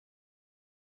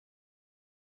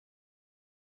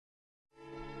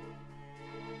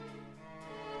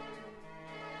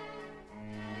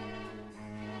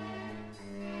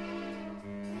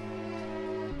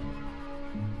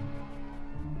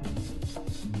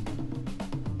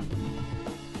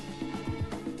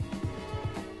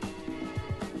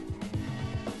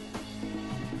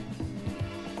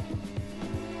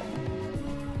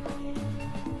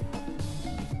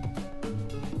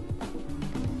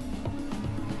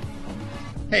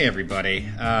Hey everybody,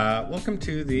 welcome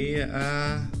to the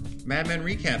Mad Men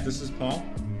recap. This is Paul,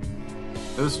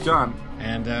 This is John.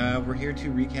 and we're here to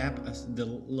recap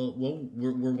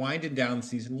we're winding down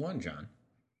season 1, John.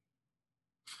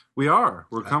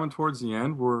 We're coming towards the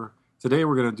end. Today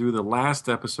we're going to do the last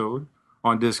episode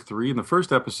on disc 3 and the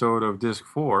first episode of disc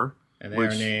 4. And they are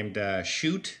named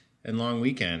Shoot and Long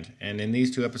Weekend. And in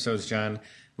these two episodes, John,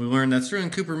 we learned that Sterling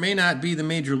Cooper may not be the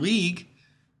major league,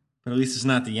 but at least it's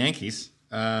not the Yankees.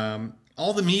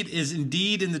 All the meat is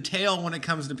indeed in the tail when it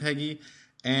comes to Peggy,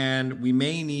 and we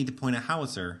may need to point a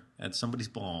howitzer at somebody's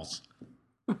balls.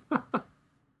 We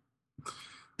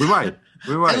might.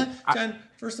 John,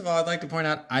 first of all, I'd like to point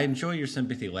out I enjoy your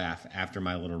sympathy laugh after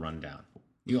my little rundown.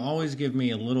 You always give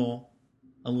me a little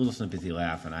sympathy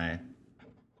laugh, and I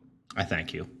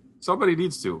thank you. Somebody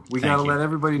needs to. We got to let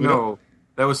everybody know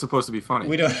that was supposed to be funny.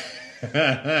 We don't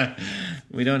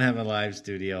we don't have a live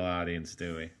studio audience,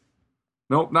 do we?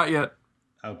 Nope, not yet.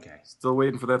 Okay. Still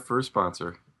waiting for that first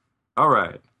sponsor. All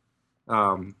right.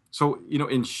 So,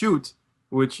 in Shoot,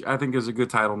 which I think is a good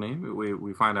title name,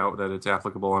 we find out that it's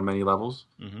applicable on many levels.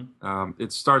 Mm-hmm.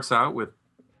 It starts out with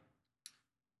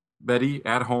Betty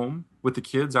at home with the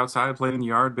kids outside playing in the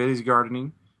yard. Betty's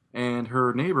gardening, and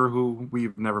her neighbor, who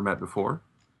we've never met before,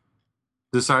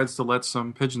 decides to let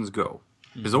some pigeons go.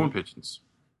 Mm-hmm. His own pigeons.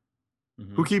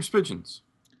 Mm-hmm. Who keeps pigeons?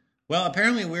 Well,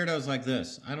 apparently weirdos like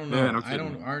this. I don't know. Yeah, no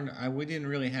kidding. We didn't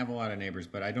really have a lot of neighbors,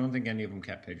 but I don't think any of them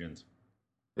kept pigeons.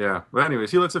 Yeah. But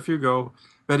anyways, he lets a few go.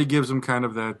 Betty gives him kind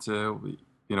of that,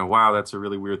 wow, that's a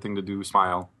really weird thing to do,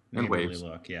 smile and Neighborly waves.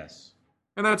 Look, yes.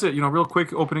 And that's it, real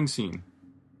quick opening scene.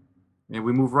 And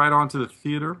we move right on to the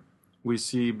theater. We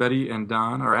see Betty and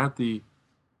Don are at the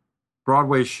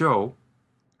Broadway show.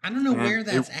 I don't know where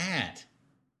that's at.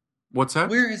 What's that?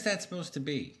 Where is that supposed to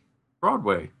be?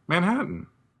 Broadway, Manhattan.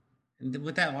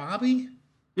 With that lobby?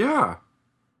 Yeah. I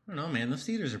don't know, man. Those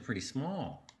theaters are pretty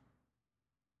small.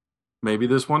 Maybe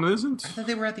this one isn't. I thought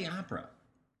they were at the opera.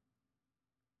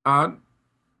 I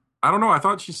don't know. I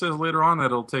thought she says later on that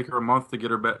it'll take her a month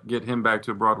to get him back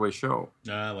to a Broadway show.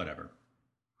 Whatever.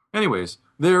 Anyways,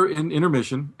 they're in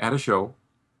intermission at a show,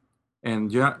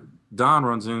 and Don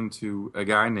runs into a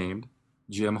guy named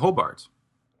Jim Hobart.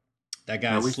 That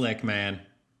guy's slick, man.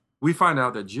 We find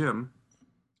out that Jim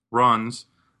runs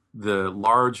the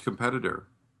large competitor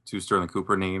to Sterling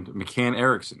Cooper named McCann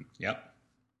Erickson. Yep.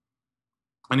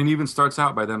 And it even starts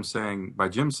out by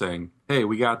Jim saying, hey,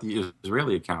 we got the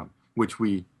Israeli account, which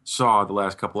we saw the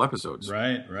last couple episodes.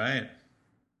 Right.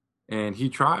 And he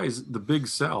tries the big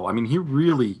sell. I mean, he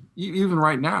really, even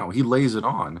right now, he lays it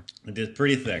on. It is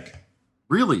pretty thick.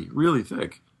 Really, really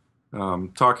thick.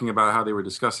 Talking about how they were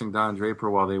discussing Don Draper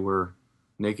while they were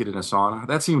naked in a sauna.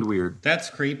 That seemed weird. That's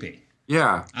creepy.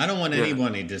 Yeah. I don't want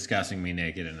anybody discussing me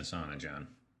naked in a sauna, John.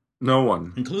 No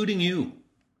one. Including you.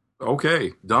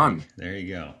 Okay, done. There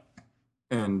you go.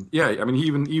 And yeah, I mean,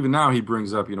 even now he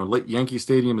brings up, Yankee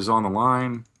Stadium is on the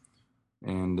line,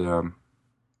 and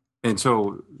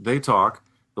so they talk.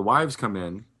 The wives come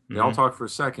in. They all talk for a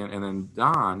second, and then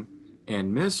Don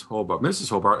and Mrs.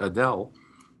 Hobart, Adele,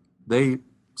 they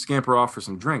scamper off for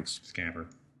some drinks. Scamper.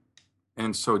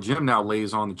 And so Jim now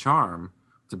lays on the charm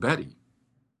to Betty.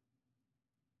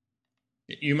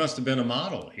 You must have been a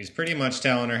model. He's pretty much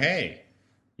telling her, "Hey,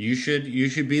 you should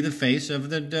be the face of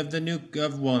not new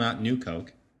Coke.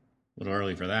 A little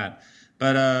early for that,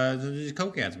 but the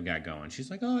Coke ads we got going." She's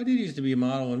like, "Oh, I did used to be a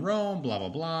model in Rome, blah blah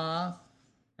blah."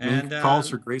 And calls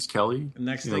her Grace Kelly.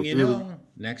 Next thing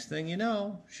you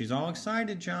know, she's all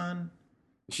excited, John.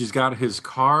 She's got his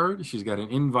card. She's got an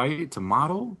invite to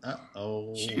model.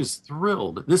 Uh-oh. She is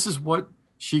thrilled. This is what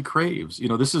she craves.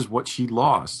 This is what she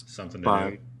lost. Something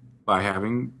to do. By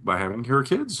having her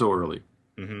kids so early.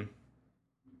 Mm-hmm.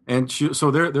 And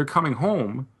so they're coming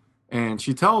home, and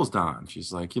she tells Don,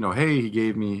 she's like, hey, he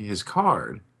gave me his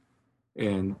card.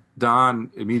 And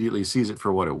Don immediately sees it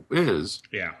for what it is.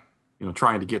 Yeah.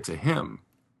 Trying to get to him.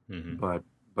 Mm-hmm.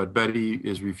 But Betty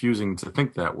is refusing to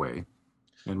think that way.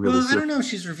 And really I don't know if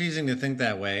she's refusing to think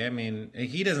that way. I mean,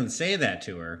 he doesn't say that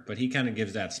to her, but he kind of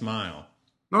gives that smile.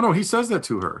 No, he says that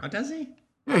to her. Oh, does he?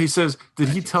 Yeah, he says, did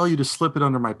he tell you to slip it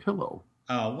under my pillow?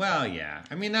 Oh, well, yeah.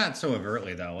 I mean, not so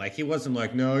overtly, though. Like, he wasn't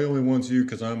like, no, he only wants you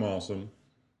because I'm awesome.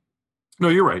 No,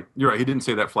 you're right. He didn't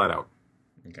say that flat out.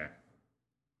 Okay.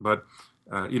 But,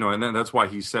 and then that's why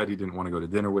he said he didn't want to go to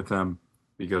dinner with them,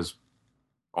 because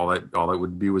all that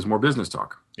would be was more business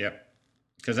talk. Yep.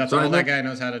 Because that's all that guy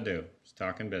knows how to do, is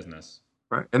talking business.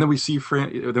 Right. And then we see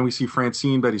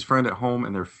Francine, Betty's friend, at home,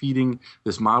 and they're feeding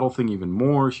this model thing even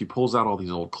more. She pulls out all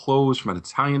these old clothes from an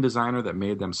Italian designer that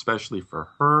made them specially for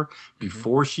her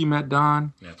before she met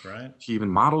Don. That's right. She even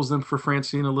models them for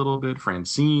Francine a little bit.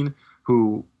 Francine,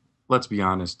 who, let's be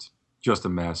honest, just a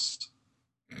mess.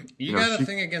 You got a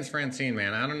thing against Francine,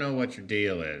 man. I don't know what your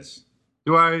deal is.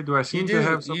 Do I seem to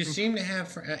have something? You seem to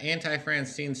have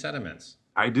anti-Francine sentiments.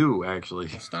 I do, actually.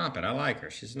 Well, stop it. I like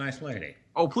her. She's a nice lady.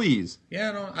 Oh, please. Yeah,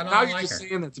 I don't now like you're her. just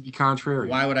saying that to be contrary.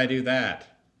 Why would I do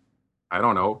that? I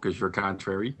don't know, because you're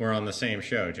contrary. We're on the same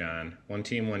show, John. One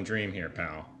team, one dream here,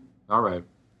 pal. All right.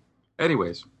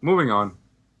 Anyways, moving on.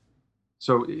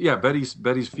 So, yeah, Betty's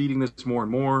feeding this more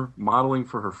and more, modeling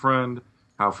for her friend,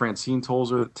 how Francine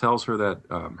tells her that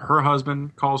her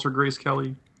husband calls her Grace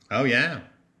Kelly. Oh, yeah.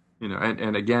 You know,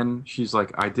 and again, she's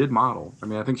like, I did model. I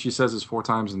mean, I think she says this 4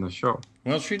 times in the show.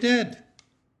 Well, she did.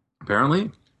 Apparently.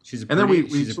 She's a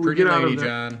pretty lady,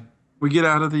 John. We get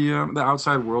out of the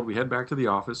outside world. We head back to the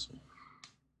office.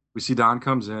 We see Don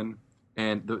comes in,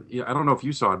 and I don't know if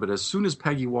you saw it, but as soon as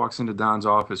Peggy walks into Don's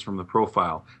office from the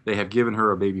profile, they have given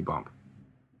her a baby bump.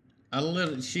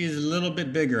 She's a little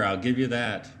bit bigger. I'll give you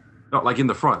that. No, like in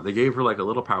the front, they gave her like a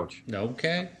little pouch.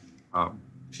 Okay.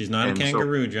 She's not a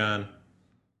kangaroo, John.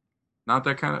 Not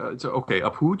that kind of. Okay, a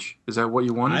pooch? Is that what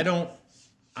you wanted? I don't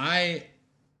know.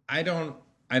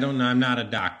 I'm not a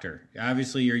doctor.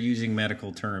 Obviously, you're using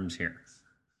medical terms here.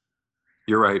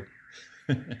 You're right.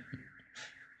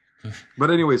 But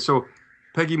anyway, so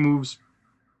Peggy moves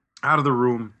out of the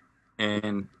room,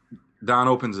 and Don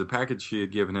opens the package she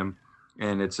had given him,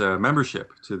 and it's a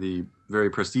membership to the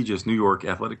very prestigious New York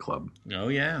Athletic Club. Oh,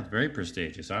 yeah. Very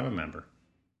prestigious. I'm a member.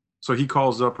 So he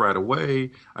calls up right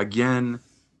away. Again,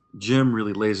 Jim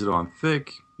really lays it on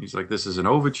thick. He's like, this is an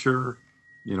overture.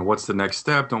 You know, what's the next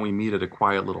step? Don't we meet at a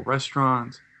quiet little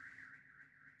restaurant?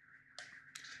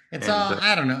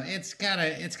 I don't know. It's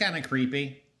kind of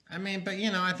creepy. I mean, but,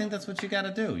 I think that's what you got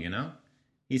to do,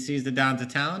 He sees the Don's a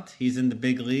talent. He's in the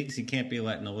big leagues. He can't be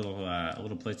letting a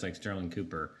little place like Sterling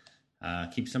Cooper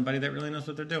keep somebody that really knows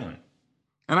what they're doing.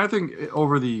 And I think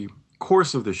over the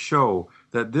course of the show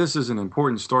that this is an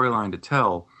important storyline to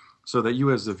tell so that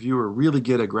you as the viewer really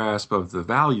get a grasp of the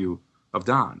value of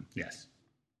Don. Yes,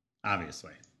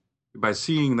 obviously. By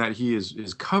seeing that he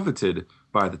is coveted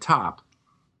by the top,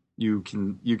 you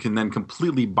can then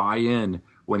completely buy in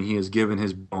when he is given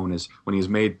his bonus, when he is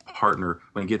made partner,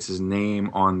 when he gets his name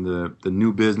on the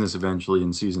new business eventually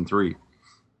in season 3.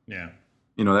 Yeah.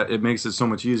 That it makes it so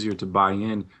much easier to buy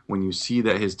in when you see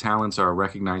that his talents are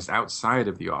recognized outside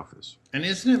of the office. And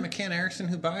isn't it McCann Erickson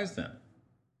who buys them?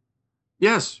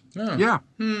 Yes. Oh. Yeah.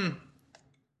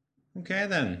 Okay,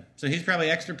 then. So he's probably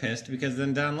extra pissed because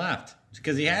then Don left.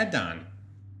 Because he had Don.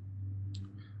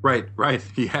 Right.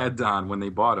 He had Don when they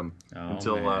bought him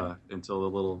until the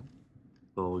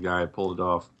little guy pulled it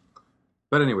off.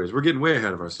 But anyways, we're getting way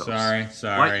ahead of ourselves.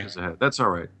 Sorry. Light years ahead. That's all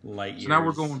right. Light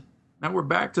years. So now we're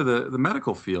back to the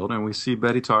medical field, and we see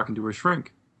Betty talking to her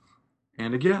shrink.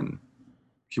 And again,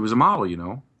 she was a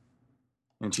model,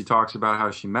 and she talks about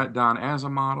how she met Don as a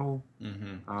model,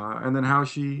 and then how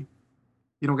she,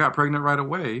 got pregnant right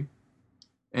away,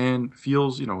 and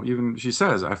feels, even she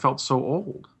says, I felt so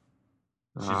old.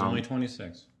 She's only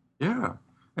 26. Yeah.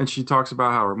 And she talks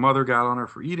about how her mother got on her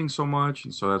for eating so much,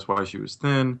 and so that's why she was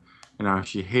thin, and how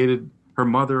her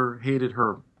mother hated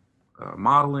her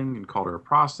modeling and called her a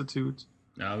prostitute.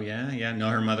 Oh, yeah. No,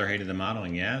 her mother hated the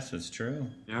modeling. Yes, it's true.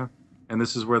 Yeah. And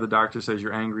this is where the doctor says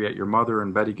you're angry at your mother,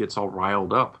 and Betty gets all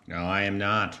riled up. No, I am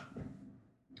not.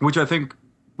 Which I think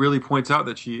really points out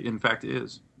that she, in fact,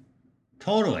 is.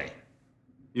 Totally.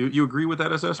 You agree with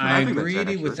that assessment? I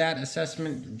agree with that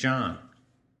assessment, John.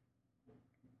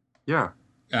 Yeah.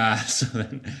 So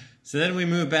then we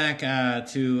move back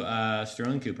to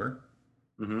Sterling Cooper.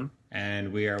 Mm-hmm.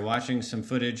 And we are watching some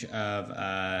footage of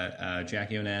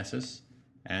Jackie Onassis,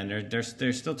 and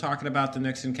they're still talking about the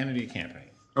Nixon Kennedy campaign.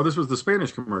 Oh, this was the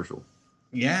Spanish commercial.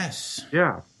 Yes.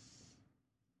 Yeah.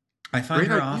 I find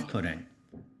her off-putting.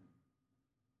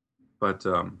 But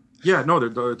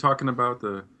they're talking about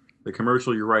the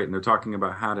commercial. You're right, and they're talking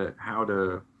about how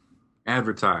to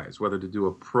advertise, whether to do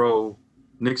a pro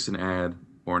Nixon ad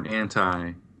or an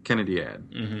anti Kennedy ad.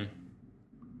 Mm-hmm.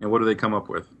 And what do they come up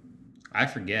with? I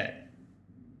forget.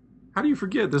 How do you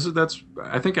forget? That's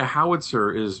I think a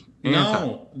howitzer is anti.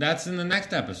 No, that's in the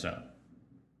next episode.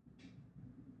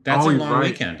 That's a long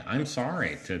weekend. I'm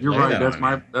sorry to You're lay right.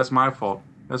 that That's my fault.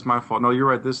 That's my fault. No, you're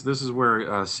right. This is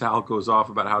where Sal goes off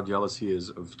about how jealous he is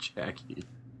of Jackie.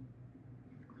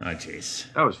 Oh,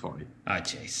 jeez. That was funny. Oh,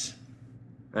 jeez.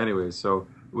 Anyway, so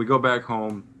we go back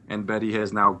home, and Betty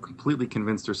has now completely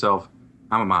convinced herself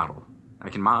I'm a model. I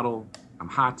can model. I'm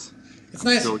hot. It's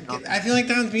I'm nice. still young." I feel like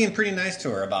Don's being pretty nice to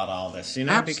her about all this, you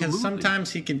know, because Absolutely.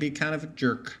 sometimes he can be kind of a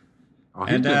jerk. Oh,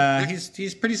 he's And been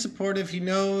he's pretty supportive. He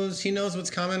knows what's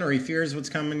coming, or he fears what's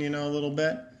coming, you know, a little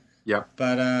bit. yeah.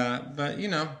 But you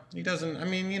know, he doesn't. I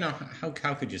mean, you know,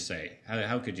 how could you say?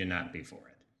 How could you not be for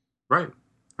it? Right.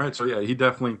 Right. So yeah, he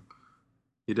definitely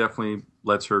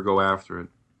lets her go after it,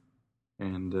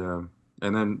 and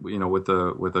then with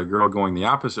a girl going the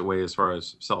opposite way as far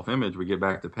as self image, we get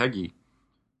back to Peggy,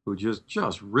 who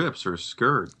just rips her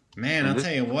skirt. Man, And I'll this,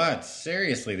 tell you what.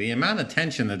 Seriously, the amount of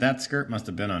tension that skirt must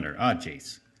have been under. Oh,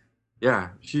 jeez. yeah,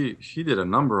 she did a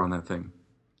number on that thing,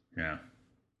 Yeah.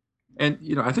 and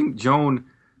I think Joan's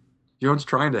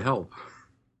trying to help.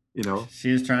 You know, She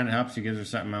is trying to help. She gives her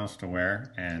something else to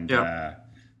wear, and yeah,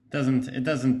 it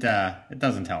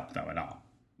doesn't help though at all.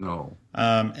 no,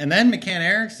 And then McCann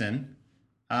Erickson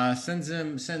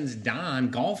sends Don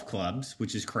golf clubs,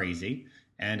 which is crazy.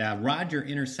 And Roger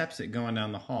intercepts it going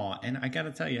down the hall. And I got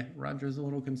to tell you, Roger's a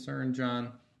little concerned,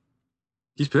 John.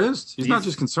 he's pissed. He's not He's-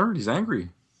 just concerned; he's angry.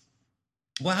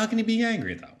 Well, how can he be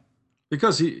angry though?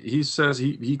 Because he says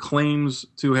he claims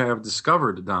to have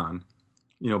discovered Don,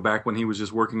 back when he was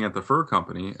just working at the fur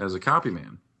company as a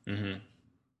copyman. Mm-hmm.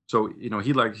 So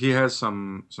he has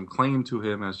some claim to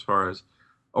him as far as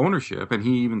ownership, and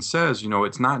he even says,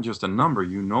 it's not just a number.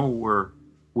 We're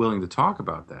willing to talk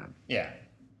about that. Yeah.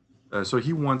 So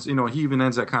he wants, he even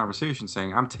ends that conversation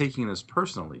saying, "I'm taking this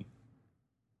personally."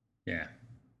 Yeah.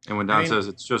 And when Don mean- says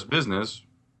it's just business,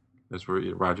 that's where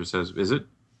Roger says, "Is it?"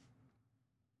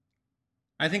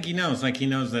 I think he knows. Like, he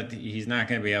knows that he's not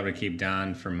going to be able to keep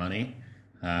Don for money.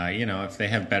 If they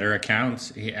have better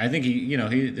accounts, I think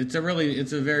it's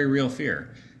a very real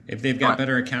fear. If they've got Right.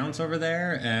 better accounts over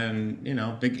there, and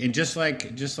and just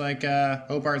like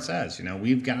Hobart says,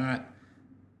 we've got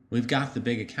the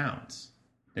big accounts.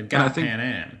 They've And I got think- Pan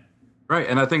Am. Right,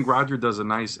 and I think Roger does a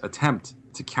nice attempt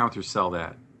to countersell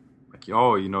that. Like,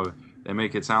 they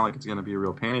make it sound like it's going to be a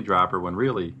real panty dropper when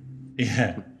really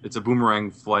Yeah. it's a boomerang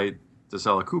flight to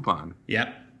sell a coupon.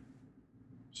 Yep.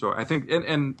 So I think,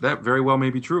 and that very well may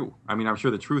be true. I mean, I'm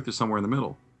sure the truth is somewhere in the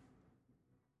middle.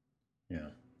 Yeah.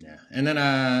 Yeah. And then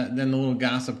the little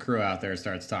gossip crew out there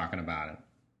starts talking about it.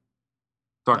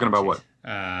 Talking Oh, about geez.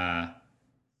 what?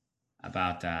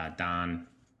 About Don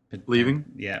Leaving?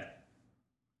 Yeah.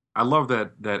 I love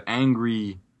that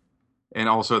angry and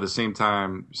also at the same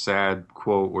time sad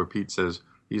quote where Pete says,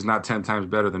 "He's not 10 times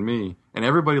better than me." And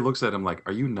everybody looks at him like,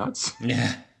 "Are you nuts?"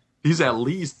 Yeah. He's at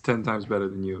least 10 times better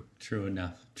than you. True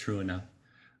enough.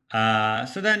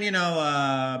 So then,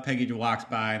 Peggy walks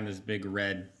by in this big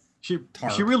red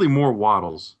tarp. She really more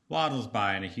waddles. waddles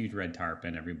by in a huge red tarp,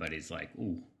 and everybody's like,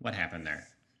 ooh, what happened there?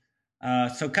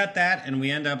 So cut that, and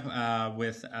we end up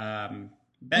with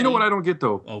Betty. You know what I don't get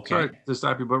though? Okay. Sorry to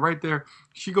stop you, but right there,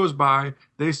 she goes by.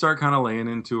 They start kind of laying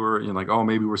into her, like, oh,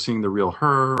 maybe we're seeing the real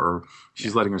her, or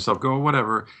she's letting herself go,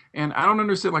 whatever. And I don't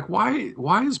understand, like,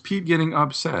 why is Pete getting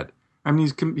upset? I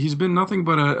mean, he's been nothing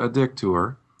but a dick to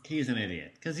her. He's an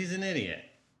idiot, because he's an idiot.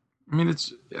 I mean,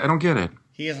 I don't get it.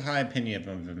 He has a high opinion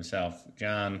of himself,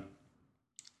 John.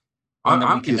 None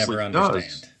that we can Obviously never he does.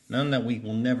 understand. None that we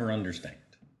will never understand.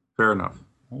 Fair enough.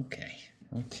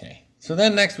 Okay. So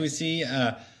then next we see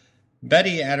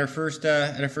Betty at her first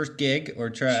gig, or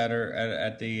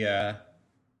at the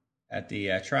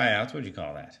tryouts. What do you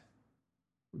call that?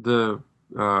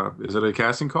 Is it a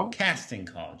casting call? Casting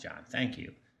call, John. Thank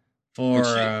you. For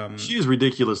She is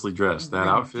ridiculously dressed. That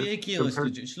outfit.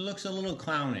 ridiculously. She looks a little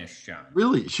clownish, John.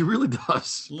 Really, she really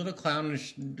does. A little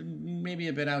clownish, maybe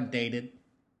a bit outdated.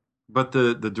 But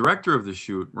the director of the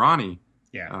shoot, Ronnie,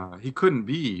 Yeah, he couldn't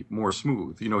be more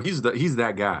smooth. He's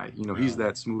that guy. He's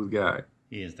that smooth guy.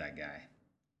 he is that guy.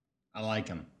 I like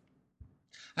him.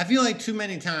 I feel like too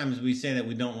many times we say that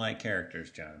we don't like characters,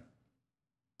 John.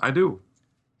 I do.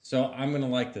 So I'm gonna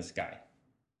like this guy.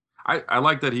 I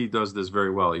like that he does this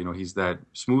very well. He's that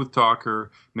smooth talker,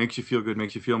 makes you feel good,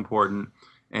 makes you feel important.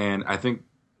 And I think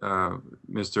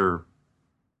Mr.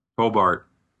 Hobart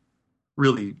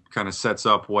really kind of sets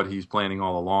up what he's planning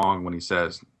all along when he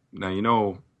says, "Now,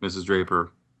 Mrs.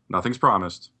 Draper, nothing's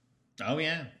promised." Oh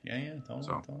yeah, totally,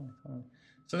 So. totally.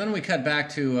 So then we cut back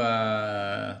to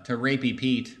Rapey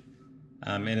Pete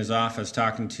in his office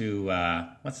talking to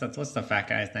what's the fat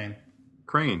guy's name?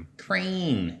 Crane.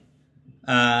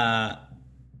 And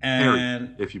Harry,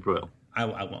 if you will. I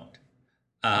won't.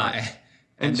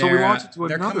 And so we launch into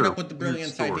they're coming another up with the weird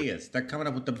brilliant story. ideas. They're coming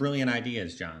up with the brilliant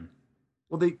ideas, John.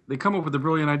 Well, they come up with a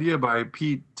brilliant idea by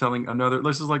Pete telling another.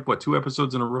 This is like, what, 2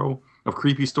 episodes in a row of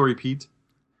Creepy Story Pete?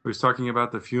 Where he's talking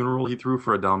about the funeral he threw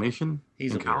for a Dalmatian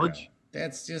He's in a college.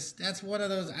 That's one of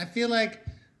those. I feel like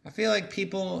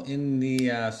people in the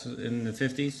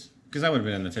 50s, because I would have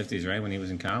been in the 50s, right, when he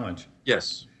was in college.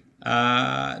 Yes.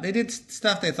 They did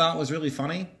stuff they thought was really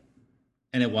funny,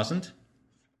 and it wasn't.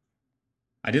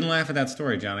 I didn't laugh at that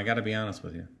story, John. I got to be honest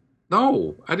with you.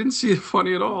 No, I didn't see it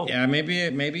funny at all. Yeah, maybe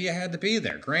you had to be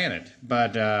there, granted,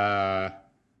 but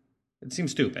it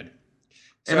seems stupid.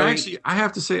 And actually, I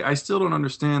have to say, I still don't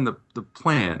understand the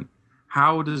plan.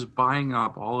 How does buying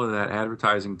up all of that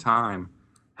advertising time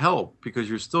help? Because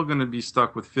you're still going to be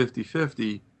stuck with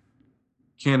 50-50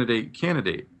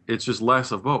 candidate. It's just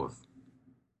less of both.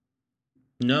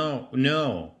 No.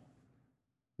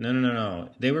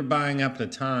 They were buying up the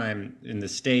time in the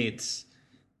states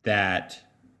that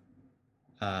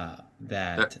That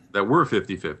were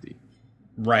 50-50.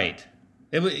 right.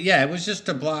 It was just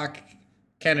to block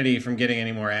Kennedy from getting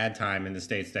any more ad time in the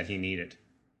states that he needed.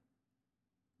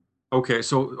 Okay,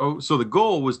 so the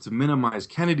goal was to minimize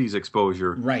Kennedy's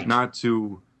exposure, Right. not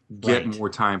to get Right. more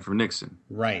time for Nixon.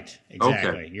 Right,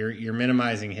 exactly. Okay. You're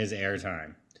minimizing his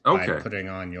airtime Okay. by putting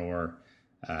on your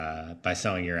by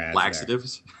selling your ads.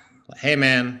 Laxatives. There. Hey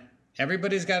man,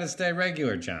 everybody's got to stay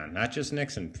regular, John, not just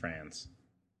Nixon fans.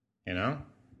 You know?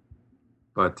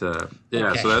 But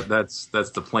yeah, Okay. so that's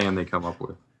the plan they come up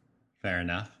with. Fair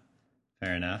enough.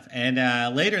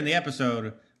 And later in the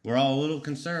episode, we're all a little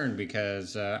concerned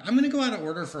because I'm going to go out of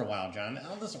order for a while, John.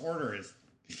 All this order is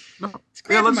No. it's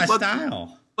grabbing my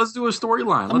style. Let's do a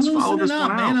storyline. I'm Let's follow loosening this up,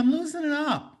 one man. out. I'm loosening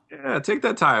up. Yeah, take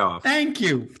that tie off. Thank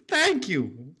you.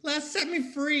 Let's set me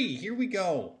free. Here we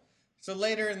go. So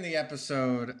later in the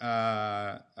episode,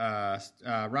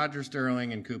 Roger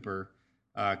Sterling and Cooper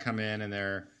come in and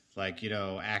they're like,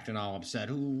 acting all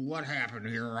upset. What happened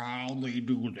here? How they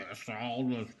do this? All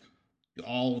the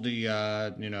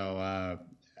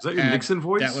Is that your Nixon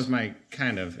voice? That was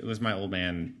it was my old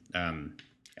man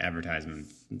advertisement.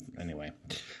 Anyway,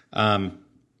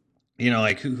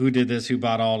 like who did this? Who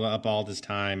bought all this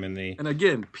time and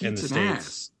again, Pete's an States.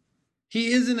 ass.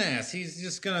 He is an ass. He's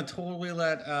just gonna totally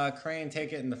let Crane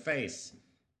take it in the face,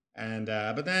 and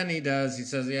but then he does. He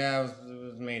says, "Yeah, it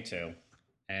was me too,"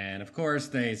 and of course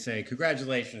they say,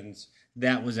 "Congratulations,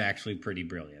 that was actually pretty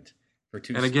brilliant."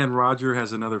 And again, Roger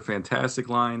has another fantastic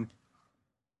line.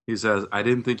 He says, "I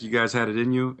didn't think you guys had it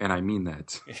in you, and I mean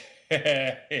that."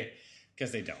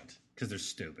 Because they don't. Because they're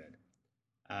stupid.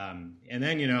 And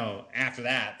then, after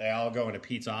that, they all go into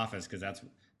Pete's office because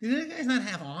do you guys not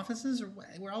have offices? Or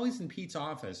we're always in Pete's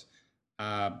office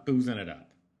boozing it up.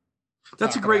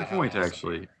 That's a great point,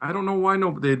 actually. I don't know why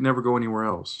they'd never go anywhere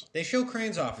else. They show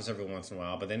Crane's office every once in a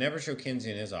while, but they never show Kinsey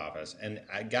in his office. And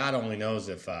God only knows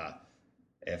if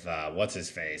what's his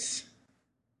face?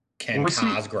 Ken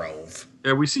Cosgrove.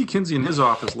 Yeah, we see Kinsey in his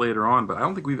office later on, but I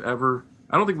don't think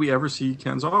we ever see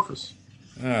Ken's office.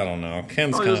 I don't know.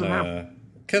 Ken's kind of...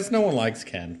 Because no one likes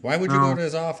Ken. Why would you go to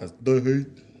his office? You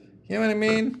know what I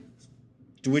mean?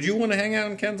 Would you want to hang out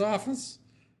in Ken's office?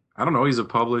 I don't know. He's a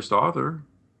published author.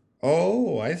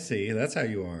 Oh, I see. That's how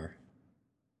you are.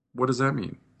 What does that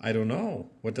mean? I don't know.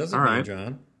 What does it mean,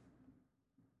 John?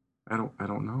 I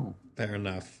don't know. Fair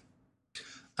enough.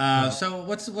 So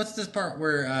what's this part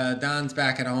where Don's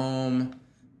back at home?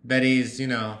 Betty's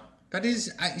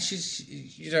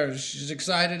she's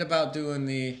excited about doing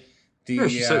the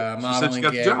she said modeling she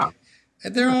got gig. the job.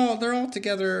 And they're all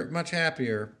together, much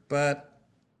happier, but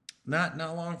not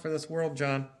long for this world,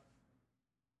 John.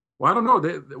 Well, I don't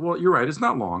know. Well, you're right. It's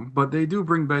not long, but they do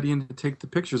bring Betty in to take the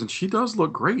pictures, and she does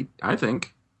look great, I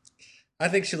think. I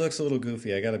think she looks a little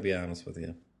goofy. I got to be honest with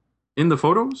you. In the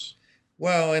photos?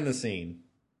 Well, in the scene.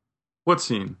 What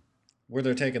scene? Where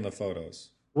they're taking the photos.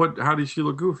 How did she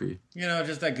look goofy?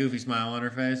 Just that goofy smile on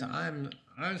her face. I'm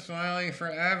smiling for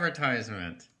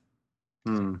advertisement. I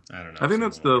don't know. I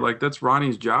think that's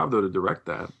Ronnie's job though to direct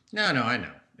that. No, I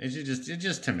know. It's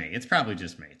just to me. It's probably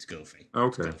just me. It's goofy.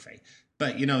 Okay. It's goofy.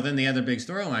 But then the other big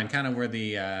storyline, kind of where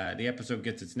the episode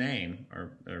gets its name,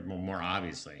 or more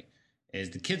obviously, is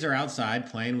the kids are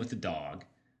outside playing with the dog.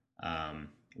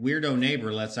 Weirdo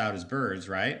neighbor lets out his birds,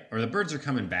 right? Or the birds are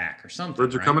coming back or something.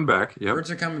 Birds are coming back. Yep.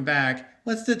 Birds are coming back.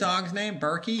 What's the dog's name?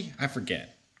 Barky? I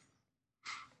forget.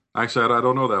 Actually, I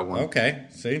don't know that one. Okay.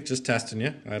 See, just testing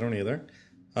you. I don't either.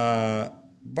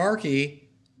 Barky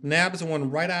nabs one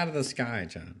right out of the sky,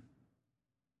 John.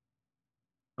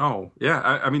 Oh, yeah.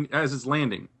 I mean, as it's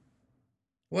landing.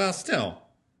 Well, still.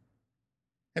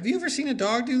 Have you ever seen a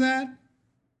dog do that?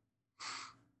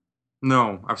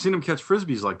 No. I've seen him catch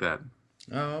Frisbees like that.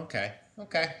 Oh, okay.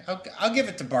 I'll give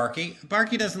it to Barky.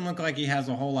 Barky doesn't look like he has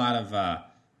a whole lot of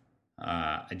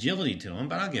agility to him,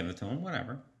 but I'll give it to him.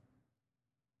 Whatever.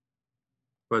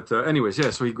 But anyways,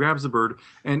 yeah. So he grabs the bird,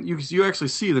 and you actually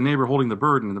see the neighbor holding the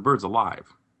bird, and the bird's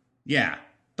alive, Yeah,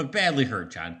 but badly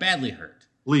hurt, John. Badly hurt.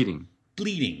 bleeding.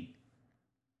 Bleeding.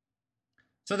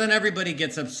 So then everybody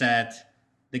gets upset.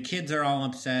 The kids are all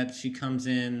upset. She comes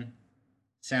in.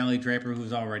 Sally Draper,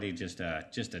 who's already just a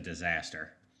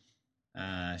disaster.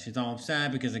 She's all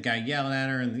upset because a guy yelled at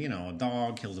her, and a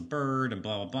dog kills a bird, and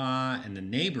blah blah blah. And the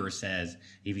neighbor says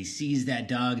if he sees that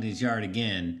dog in his yard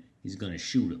again, he's gonna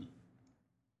shoot him.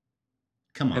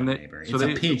 Come on, neighbor. It's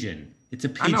a pigeon. It's a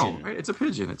pigeon. I know, right? It's a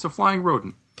pigeon. It's a flying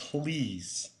rodent.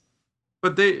 Please.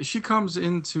 But she comes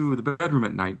into the bedroom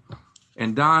at night,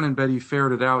 and Don and Betty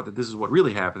ferreted out that this is what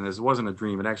really happened. This wasn't a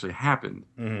dream. It actually happened.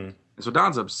 Mm-hmm. And so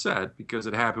Don's upset because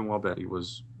it happened while Betty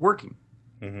was working.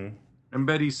 Mm-hmm. And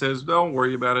Betty says, don't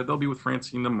worry about it. They'll be with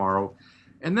Francine tomorrow.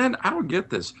 And then, I don't get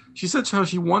this. She said how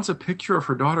she wants a picture of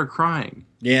her daughter crying.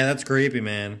 Yeah, that's creepy,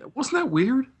 man. Wasn't that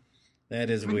weird? That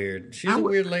is weird. She's a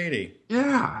weird lady.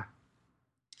 Yeah.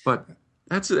 But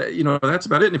that's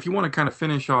about it. And if you want to kind of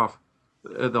finish off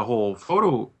the whole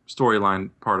photo storyline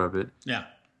part of it, yeah,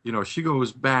 she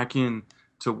goes back in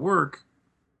to work,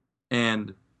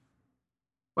 and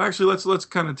well, actually, let's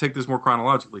kind of take this more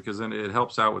chronologically because then it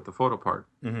helps out with the photo part.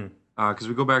 Mm-hmm. Because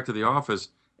we go back to the office,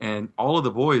 and all of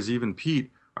the boys, even Pete,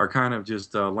 are kind of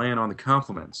just laying on the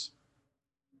compliments,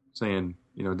 saying,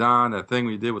 Don, that thing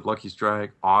we did with Lucky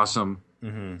Strike, awesome,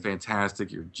 mm-hmm.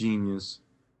 fantastic, you're a genius.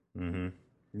 Mm-hmm.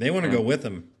 They want to go with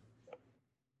him.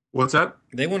 What's that?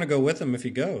 They want to go with him if he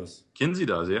goes. Kinsey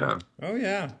does, yeah. Oh,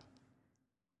 yeah.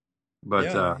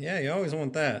 But yeah, you always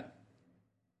want that.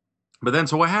 But then,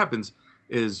 so what happens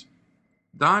is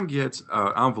Don gets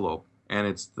an envelope, and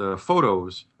it's the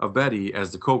photos of Betty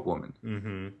as the Coke woman.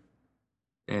 Mm-hmm.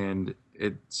 And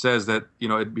it says that,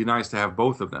 it'd be nice to have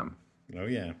both of them. Oh,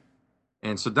 yeah.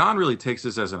 And so Don really takes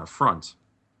this as an affront.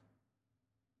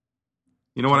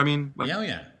 You know what I mean? Like,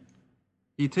 yeah.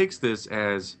 He takes this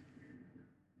as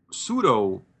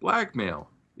pseudo blackmail.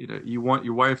 You want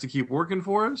your wife to keep working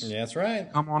for us? Yeah, that's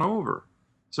right. Come on over.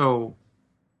 So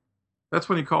that's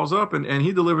when he calls up, and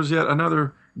he delivers yet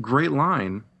another great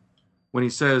line when he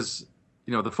says,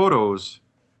 the photos,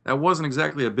 that wasn't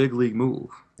exactly a big league move.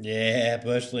 Yeah,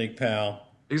 Bush League, pal.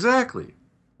 Exactly.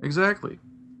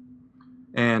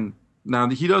 And now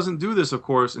he doesn't do this, of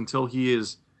course, until he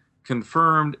is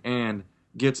confirmed and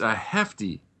gets a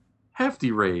hefty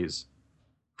raise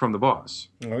from the boss.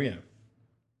 Oh, yeah.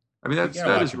 I mean, that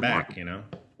is remarkable.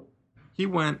 Back, He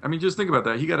went, just think about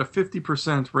that. He got a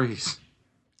 50% raise.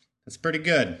 That's pretty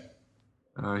good.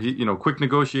 Quick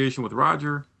negotiation with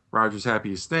Roger. Roger's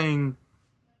happy he's staying.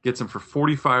 Gets him for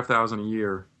 $45,000 a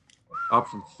year, up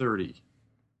from $30,000.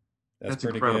 That's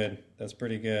pretty incredible. good. That's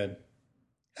pretty good.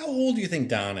 How old do you think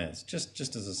Don is? Just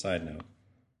as a side note.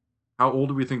 How old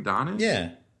do we think Don is?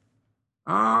 Yeah.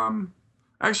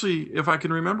 Actually, if I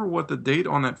can remember what the date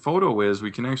on that photo is,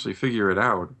 we can actually figure it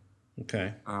out.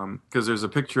 Okay. Because there's a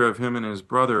picture of him and his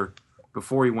brother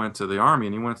before he went to the Army,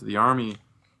 and he went to the Army,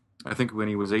 I think, when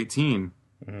he was 18.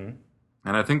 Mm-hmm.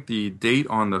 And I think the date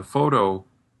on the photo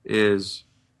is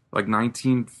like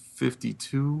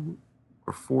 1952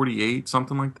 or 48,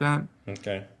 something like that.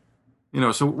 Okay.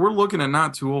 So we're looking at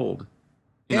not too old.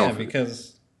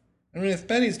 Because, if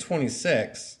Betty's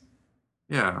 26...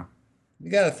 Yeah. You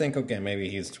got to think, okay, maybe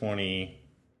he's 30,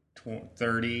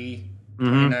 29,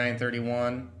 Mm-hmm.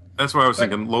 31. That's why I was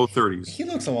thinking low 30s. He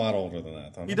looks a lot older than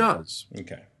that, though. He does.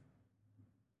 Okay.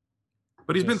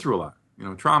 But he's been through a lot.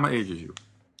 Trauma ages you.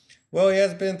 Well, he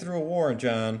has been through a war,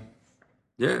 John.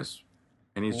 Yes.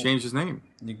 And he's changed his name.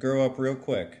 You grow up real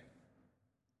quick.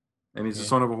 And he's the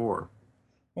son of a whore.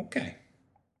 Okay.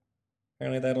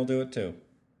 Apparently that'll do it, too.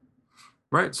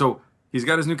 Right. So he's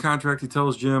got his new contract. He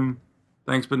tells Jim,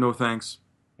 thanks, but no thanks.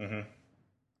 Mm-hmm.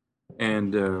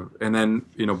 And then,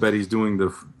 Betty's doing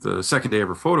the second day of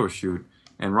her photo shoot.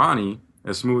 And Ronnie,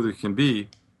 as smooth as can be,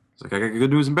 is like, I got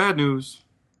good news and bad news.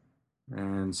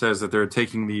 And says that they're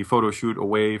taking the photo shoot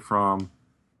away from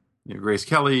Grace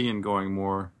Kelly and going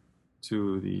more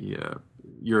to the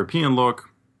European look.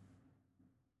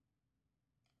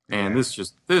 And this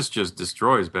just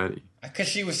destroys Betty. Because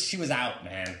she was out,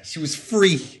 man. She was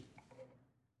free.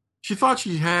 She thought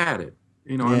she had it.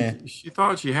 She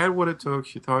thought she had what it took.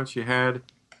 She thought she had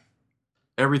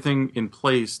everything in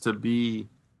place to be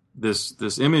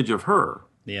this image of her.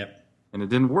 Yep. And it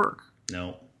didn't work.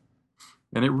 No.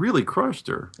 And it really crushed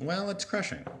her. Well, it's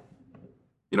crushing.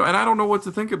 And I don't know what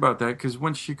to think about that, because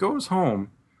when she goes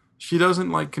home, she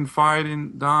doesn't confide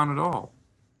in Don at all.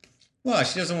 Well,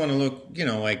 she doesn't want to look,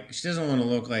 she doesn't want to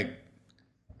look like,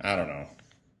 I don't know,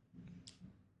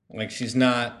 like she's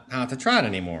not hot to trot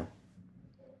anymore.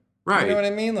 Right. You know what I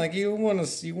mean? Like you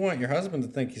want your husband to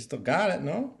think you still got it,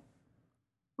 no?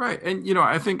 Right. And,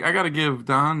 I think I got to give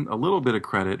Don a little bit of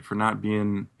credit for not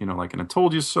being, like an I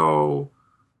told you so,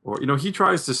 or, he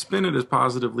tries to spin it as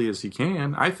positively as he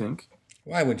can, I think,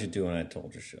 Why would you do an I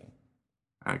told you so?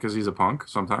 because he's a punk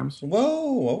sometimes.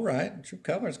 Whoa, all right. True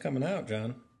colors coming out,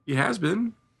 John. He has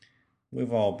been.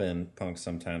 We've all been punks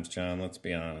sometimes, John. Let's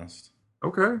be honest.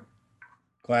 Okay.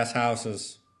 Glass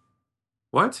houses.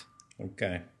 What?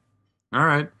 Okay. All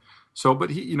right. So, but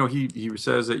he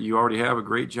says that you already have a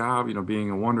great job, being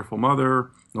a wonderful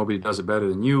mother. Nobody does it better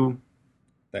than you.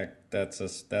 That's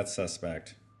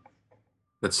suspect.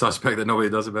 That's suspect that nobody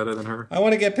does it better than her. I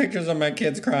want to get pictures of my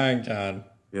kids crying, John.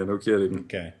 Yeah, no kidding.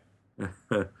 Okay.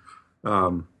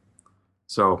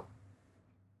 So,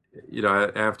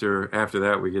 after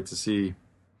that, we get to see.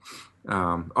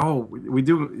 We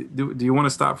do. Do you want to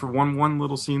stop for one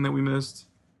little scene that we missed?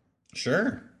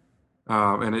 Sure.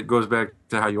 And it goes back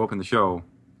to how you open the show.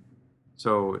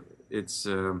 So it's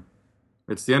the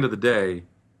end of the day,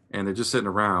 and they're just sitting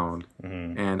around.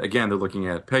 Mm-hmm. And again, they're looking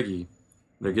at Peggy.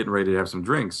 They're getting ready to have some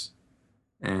drinks.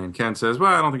 And Ken says,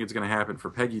 "Well, I don't think it's going to happen for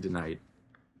Peggy tonight."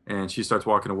 And she starts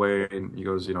walking away, and he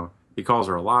goes, he calls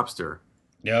her a lobster.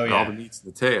 Oh, yeah. All the meat's in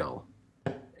the tail.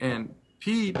 And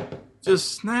Pete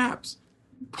just snaps,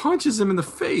 punches him in the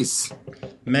face.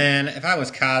 Man, if I was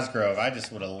Cosgrove, I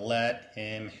just would have let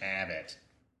him have it.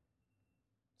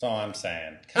 That's all I'm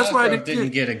saying. That's why I Cosgrove didn't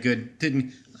get a good...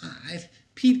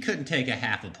 Pete couldn't take a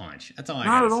half a punch. That's all I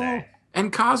Not gotta at say. all.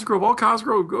 And all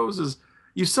Cosgrove goes is,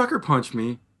 "You sucker punch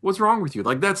me. What's wrong with you?"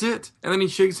 Like, that's it. And then he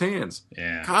shakes hands.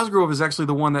 Yeah. Cosgrove is actually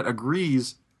the one that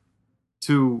agrees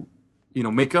to,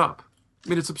 make up. I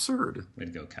mean, it's absurd. Way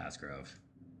to go, Cosgrove.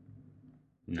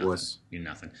 Nothing. Was. You're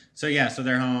nothing. So, yeah, so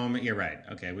they're home. You're right.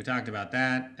 Okay, we talked about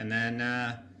that. And then,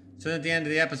 so at the end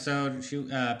of the episode,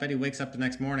 Betty wakes up the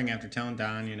next morning after telling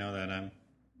Don, that I'm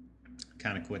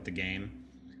kind of quit the game.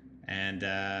 And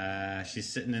she's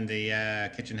sitting in the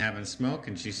kitchen having a smoke,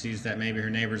 and she sees that maybe her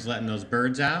neighbor's letting those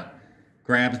birds out.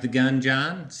 Grabs the gun,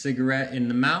 John, cigarette in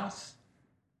the mouth.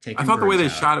 I thought the way they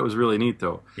out. shot it was really neat,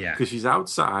 though. Yeah. Because she's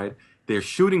outside. They're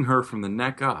shooting her from the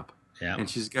neck up. Yeah. And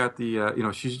she's got the,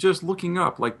 she's just looking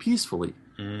up, like, peacefully.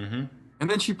 Mm-hmm. And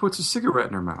then she puts a cigarette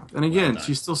in her mouth. And again,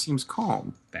 she still seems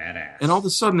calm. Badass. And all of a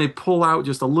sudden, they pull out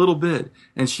just a little bit,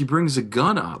 and she brings a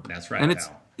gun up. That's right, And it's,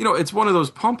 pal. it's one of those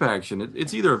pump action.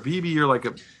 It's either a BB or like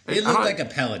a... It looked like a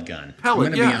pellet gun. Pellet,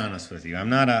 I'm going to be honest with you. I'm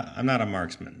not a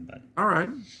marksman, but... All right.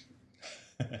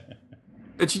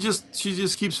 And she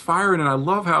just keeps firing, and I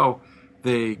love how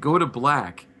they go to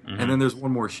black, and then there's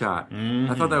one more shot.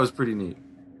 I thought that was pretty neat.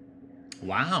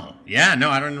 Wow. Yeah,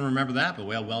 no, I don't even remember that, but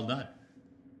well done.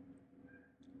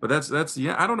 But that's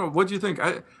yeah. I don't know. What do you think?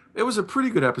 It was a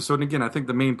pretty good episode, and again, I think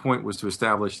the main point was to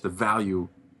establish the value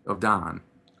of Don.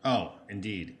 Oh,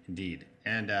 indeed,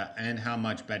 and how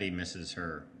much Betty misses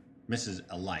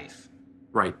a life.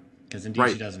 Right. Because indeed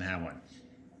she doesn't have one.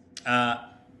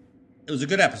 It was a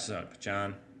good episode,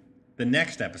 John. The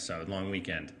next episode, Long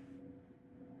Weekend,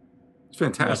 It's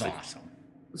fantastic. was awesome.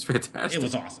 It's fantastic. It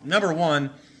was awesome. Number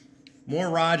one, more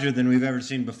Roger than we've ever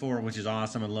seen before, which is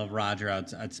awesome. I love Roger.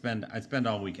 I'd spend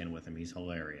all weekend with him. He's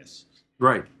hilarious.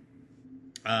 Right.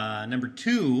 Number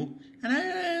two, and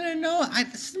I know I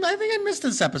think I missed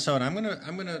this episode.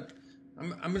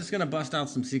 I'm just gonna bust out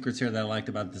some secrets here that I liked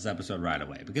about this episode right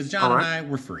away because John and I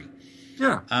were free.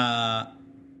 Yeah.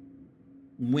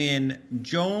 When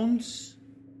Joan's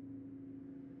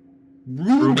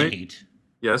roommate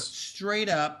Yes. straight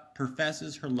up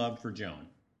professes her love for Joan.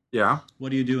 Yeah. What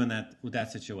do you do with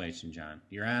that situation, John?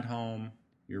 You're at home,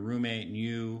 your roommate and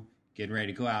you getting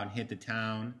ready to go out and hit the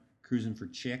town, cruising for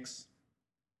chicks.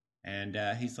 And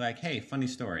he's like, "Hey, funny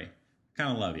story.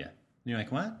 Kind of love you." And you're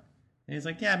like, "What?" And he's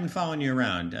like, "Yeah, I've been following you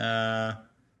around.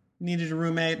 Needed a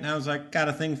roommate, and I was like, got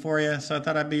a thing for you, so I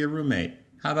thought I'd be your roommate.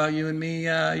 How about you and me,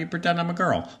 you pretend I'm a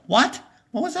girl?" What?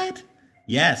 What was that?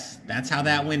 Yes, that's how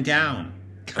that went down.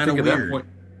 Kind of weird.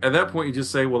 At that point, you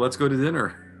just say, "Well, let's go to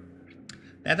dinner."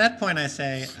 At that point, I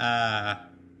say,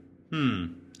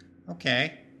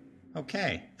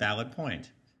 okay, valid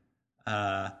point.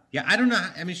 Yeah, I don't know.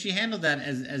 I mean, she handled that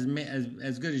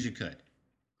as good as you could.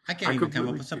 I can't even come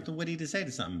up with something witty to say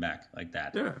to something back like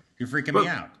that. Yeah, you're freaking me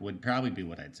out. Would probably be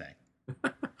what I'd say.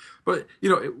 But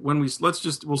when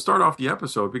we'll start off the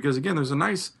episode because again, there's a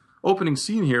nice opening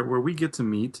scene here where we get to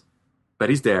meet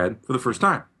Betty's dad for the first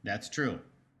time. That's true.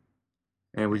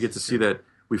 And we get to see that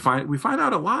we find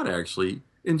out a lot actually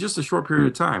in just a short period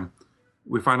of time.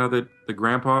 We find out that the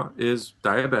grandpa is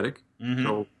diabetic. Mm-hmm.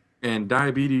 So, and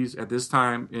diabetes at this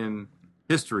time in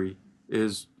history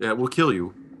will kill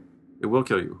you. It will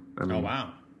kill you. I mean, oh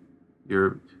wow!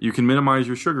 you can minimize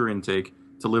your sugar intake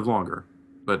to live longer,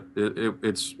 but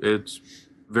it's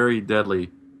very deadly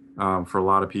for a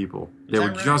lot of people. They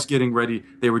were just getting ready.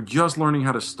 They were just learning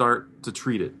how to start to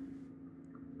treat it.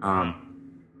 So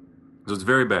it's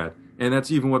very bad. And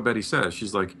that's even what Betty says.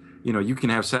 She's like, you can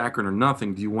have saccharin or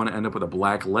nothing. Do you want to end up with a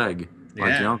black leg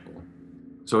like your uncle?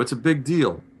 So it's a big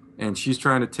deal. And she's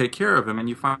trying to take care of him. And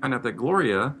you find out that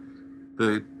Gloria,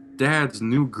 the dad's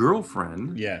new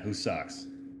girlfriend. Yeah, who sucks.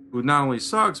 Who not only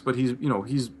sucks, but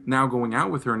he's now going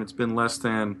out with her. And it's been less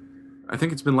than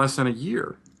a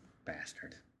year.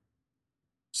 Bastard.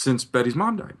 Since Betty's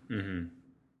mom died. Mm-hmm.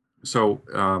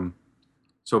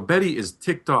 So Betty is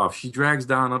ticked off. She drags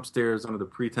down upstairs under the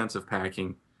pretense of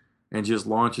packing and just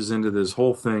launches into this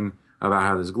whole thing about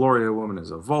how this Gloria woman is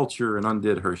a vulture and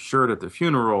undid her shirt at the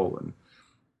funeral and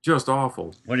just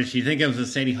awful. What did she think it was a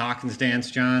Sadie Hawkins dance,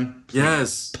 John?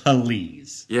 Yes.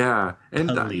 Please. Yeah. And,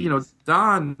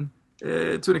 Don,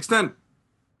 to an extent,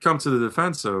 comes to the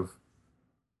defense of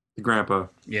the grandpa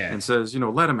and says,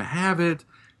 let him have it.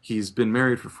 He's been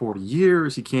married for 40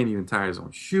 years. He can't even tie his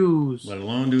own shoes. Let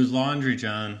alone do his laundry,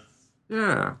 John.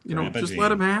 Yeah. Just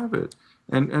let him have it.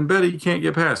 And Betty can't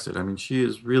get past it. I mean, she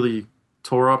is really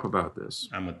tore up about this.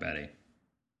 I'm with Betty.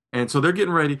 And so they're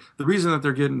getting ready. The reason that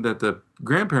the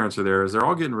grandparents are there is they're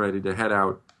all getting ready to head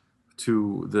out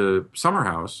to the summer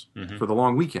house for the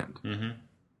long weekend. Mm-hmm.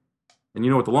 And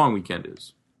you know what the long weekend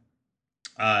is?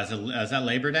 Is that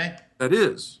Labor Day? That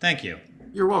is. Thank you.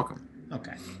 You're welcome.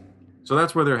 Okay. So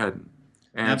that's where they're heading.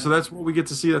 And so that's what we get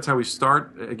to see. That's how we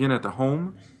start, again, at the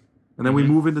home. And then we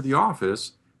move into the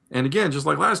office. And again, just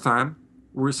like last time,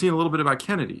 we're seeing a little bit about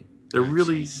Kennedy. They're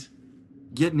really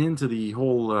getting into the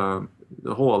whole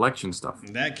election stuff.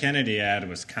 That Kennedy ad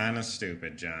was kind of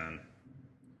stupid, John.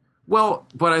 Well,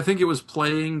 but I think it was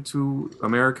playing to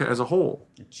America as a whole.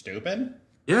 Stupid?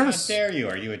 Yes. How dare you?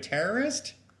 Are you a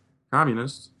terrorist?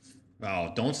 Communist.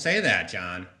 Oh, don't say that,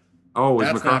 John. Oh,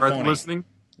 is McCarthy listening?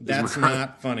 That's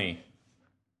not funny.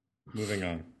 Moving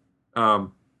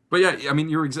on. But yeah, I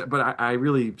mean, but I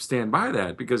really stand by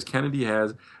that because Kennedy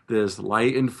has this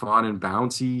light and fun and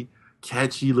bouncy,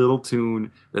 catchy little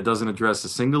tune that doesn't address a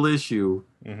single issue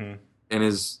and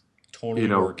is totally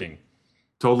working.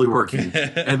 Totally working.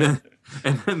 and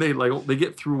then they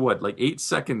get through 8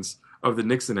 seconds of the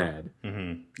Nixon ad.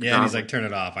 Mm-hmm. Yeah, and he's like, turn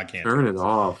it off. I can't. Turn it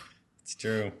off. It's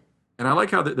true. And I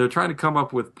like how they're trying to come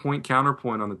up with point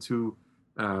counterpoint on the two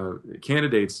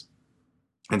candidates.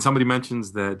 And somebody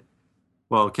mentions that,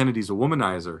 well, Kennedy's a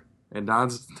womanizer. And Don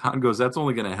goes, that's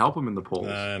only going to help him in the polls.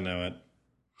 I know it.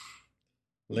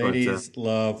 Ladies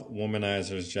love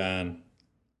womanizers, John.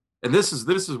 And this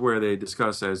is where they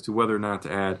discuss as to whether or not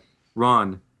to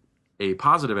run a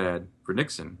positive ad for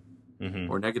Nixon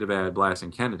or negative ad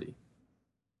blasting Kennedy.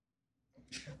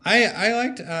 I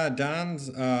liked Don's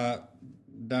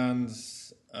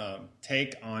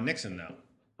take on Nixon, though.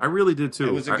 I really did too.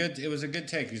 It was a good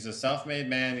take. He's a self-made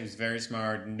man. He was very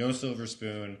smart. No silver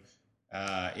spoon.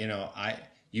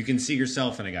 You can see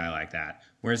yourself in a guy like that.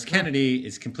 Whereas Kennedy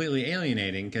is completely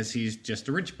alienating because he's just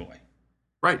a rich boy,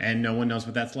 right? And no one knows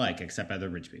what that's like except other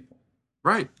rich people,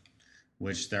 right?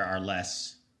 Which there are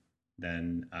less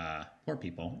than poor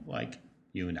people like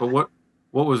you and I. But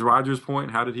what was Roger's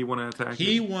point? How did he want to attack?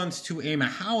 He wants to aim a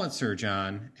howitzer,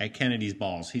 John, at Kennedy's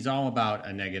balls. He's all about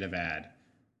a negative ad.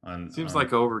 Seems like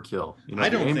overkill. I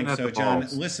don't think so, John.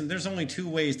 Listen, there's only 2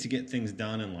 ways to get things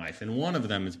done in life, and one of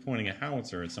them is pointing a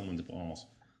howitzer at someone's balls.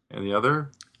 And the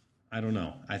other? I don't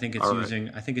know. I think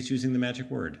it's using the magic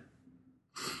word.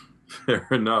 Fair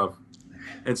enough.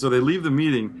 And so they leave the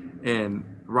meeting, and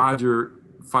Roger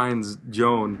finds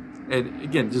Joan, and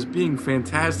again, just being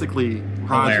fantastically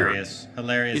hilarious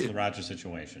the Roger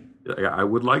situation. I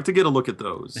would like to get a look at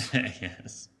those.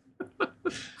 Yes,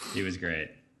 he was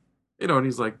great. And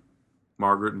he's like,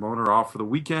 Margaret and Mona are off for the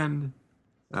weekend.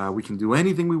 We can do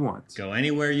anything we want. Go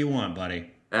anywhere you want,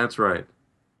 buddy. That's right.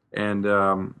 And,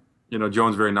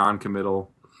 Joan's very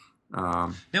non-committal.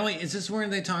 Now, wait, is this where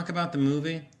they talk about the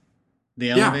movie?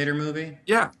 The elevator movie?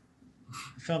 Yeah.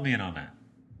 Fill me in on that.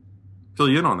 Fill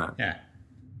you in on that? Yeah.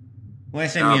 When I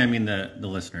say me, I mean the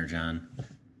listener, John.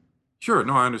 Sure.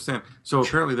 No, I understand. So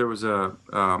apparently there was a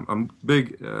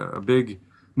big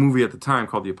movie at the time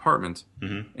called The Apartment.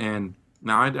 Mm-hmm. And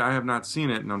now I have not seen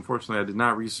it, and unfortunately I did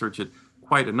not research it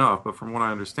quite enough. But from what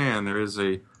I understand, there is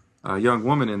a young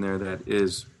woman in there that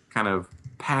is kind of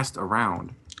passed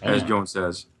around, as Joan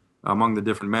says, among the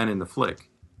different men in the flick.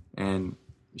 And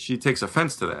she takes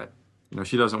offense to that.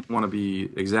 She doesn't want to be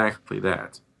exactly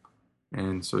that.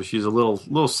 And so she's a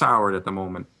little soured at the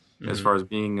moment as far as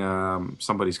being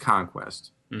somebody's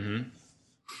conquest. Mm-hmm.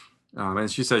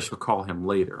 And she says she'll call him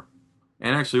later.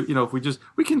 And actually, if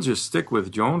we can just stick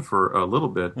with Joan for a little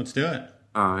bit, Let's do it.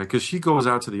 because she goes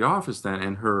out to the office then,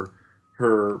 and her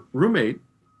roommate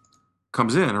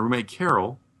comes in. Her roommate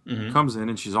Carol comes in,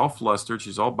 and she's all flustered.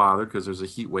 She's all bothered because there's a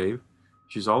heat wave.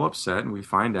 She's all upset, and we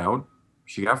find out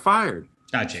she got fired.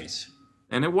 Ah, jeez.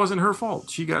 And it wasn't her fault.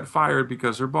 She got fired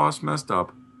because her boss messed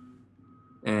up.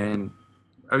 And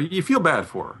I mean, you feel bad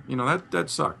for her. That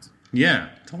sucked. Yeah,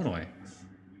 totally.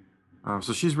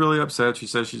 So she's really upset. She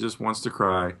says she just wants to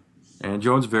cry. And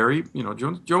Joan's very,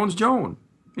 Joan's Joan.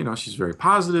 She's very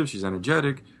positive. She's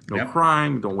energetic. No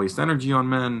crying. Don't waste energy on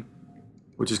men.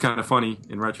 Which is kind of funny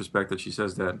in retrospect that she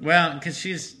says that. Well, because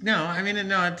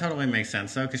it totally makes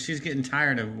sense, though, because she's getting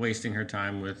tired of wasting her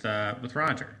time with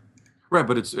Roger. Right,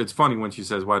 but it's funny when she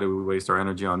says, why do we waste our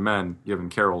energy on men, given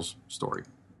Carol's story?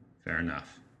 Fair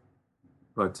enough.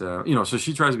 But, so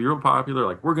she tries to be real popular,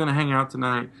 like, we're going to hang out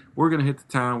tonight, we're going to hit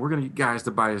the town, we're going to get guys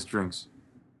to buy us drinks.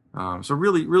 So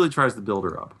really, really tries to build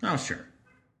her up. Oh, sure.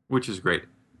 Which is great.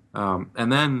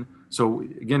 And then, so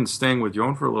again, staying with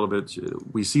Joan for a little bit,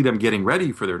 we see them getting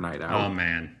ready for their night out. Oh,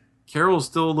 man. Carol's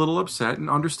still a little upset, and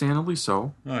understandably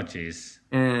so. Oh, jeez.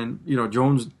 And,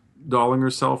 Joan's dolling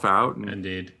herself out. And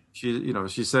Indeed.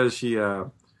 She says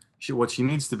what she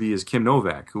needs to be is Kim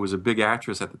Novak, who was a big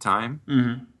actress at the time.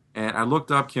 Mm-hmm. And I looked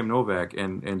up Kim Novak,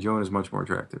 and Joan is much more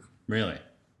attractive. Really?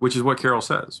 Which is what Carol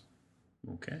says.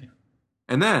 Okay.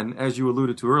 And then, as you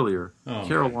alluded to earlier,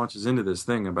 Carol man. launches into this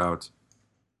thing about...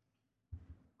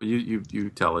 You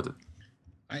tell it.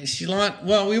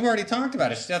 Well, we've already talked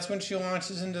about it. That's when she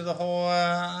launches into the whole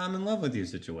I'm in love with you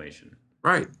situation.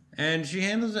 Right. And she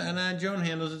handles it, and Joan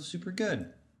handles it super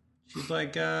good. She's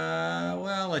like,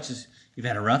 you've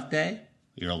had a rough day.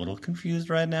 You're a little confused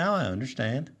right now. I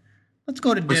understand. Let's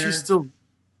go to dinner. But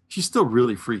she's still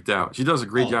really freaked out. She does a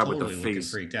great job totally with the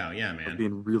face. Freaked out, yeah, man.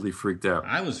 Being really freaked out.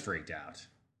 I was freaked out.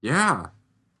 Yeah.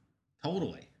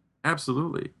 Totally.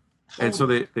 Absolutely. And so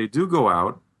they do go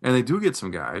out, and they do get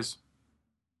some guys,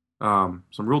 some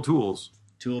real tools.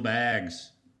 Tool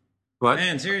bags. But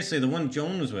man, seriously, the one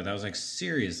Joan was with, I was like,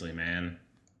 seriously, man.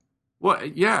 Well,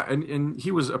 yeah, and he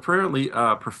was apparently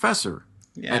a professor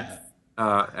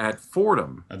at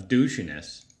Fordham. Of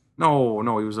douchiness. No,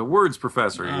 he was a words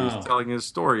professor. He was telling his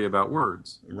story about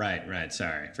words. Right.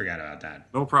 Sorry, forgot about that.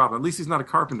 No problem. At least he's not a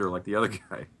carpenter like the other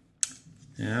guy.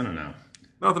 Yeah, I don't know.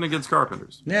 Nothing against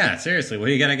carpenters. Yeah, seriously, what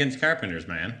do you got against carpenters,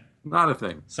 man? Not a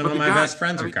thing. Some of my best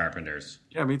friends are carpenters.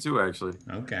 Yeah, me too, actually.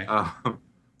 Okay.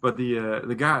 But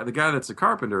the guy that's a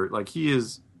carpenter, like, he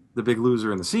is the big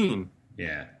loser in the scene.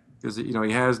 Yeah. Because he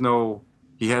has no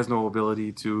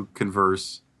ability to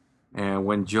converse, and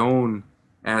when Joan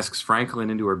asks Franklin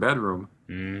into her bedroom,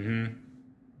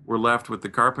 we're left with the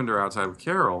carpenter outside with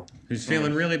Carol, who's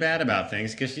feeling really bad about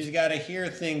things because she's got to hear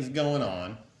things going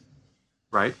on.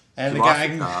 Right. And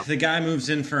the guy moves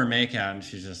in for a makeout, and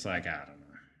she's just like, I don't know.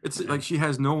 It's like she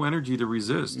has no energy to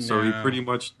resist, so he pretty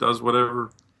much does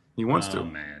whatever he wants to. Oh,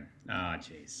 man. Oh,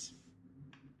 jeez.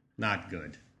 Not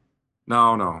good.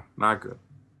 No, not good.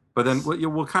 But then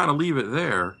we'll kind of leave it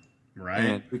there,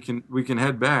 right? And we can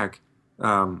head back,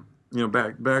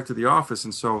 back to the office.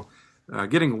 And so,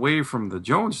 getting away from the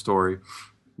Jones story,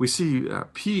 we see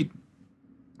Pete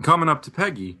coming up to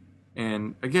Peggy,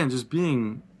 and again just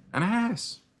being an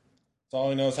ass. That's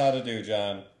all he knows how to do,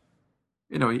 John.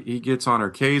 He gets on her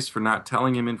case for not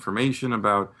telling him information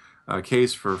about a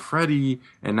case for Freddie,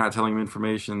 and not telling him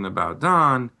information about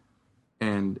Don.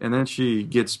 And then she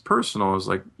gets personal. It's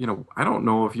like, I don't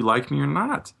know if you like me or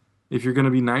not, if you're going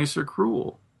to be nice or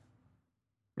cruel.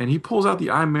 And he pulls out the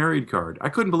I'm married card. I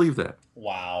couldn't believe that.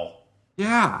 Wow.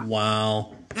 Yeah.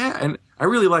 Wow. Yeah, and I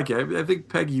really like it. I think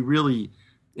Peggy really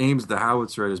aims the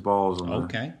howitzer at his balls on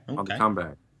the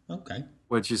comeback. Okay.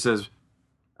 When she says,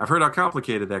 I've heard how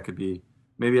complicated that could be.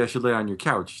 Maybe I should lay on your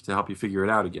couch to help you figure it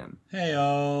out again.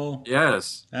 Hey-oh.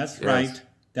 Yes. That's right.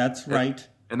 That's right.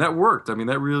 And that worked. I mean,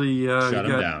 that really... Shut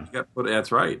him down.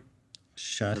 That's right.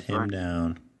 Shut him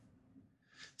down.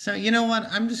 So, you know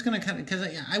what? I'm just going to because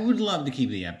I would love to keep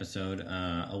the episode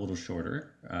a little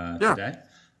shorter today.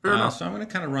 Fair enough. So I'm going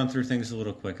to kind of run through things a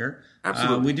little quicker.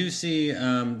 Absolutely. We do see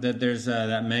that there's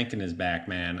that Mencken is back,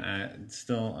 man.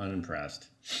 Still unimpressed.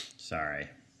 Sorry.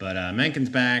 But Mencken's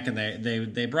back, and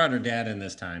they brought her dad in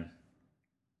this time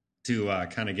to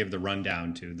kind of give the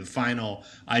rundown to the final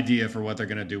idea for what they're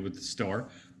going to do with the store.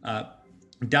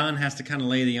 Don has to kind of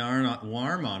lay the arm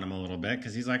on him a little bit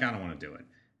because he's like, I don't want to do it.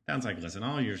 Don's like, listen,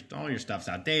 all your stuff's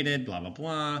outdated, blah, blah,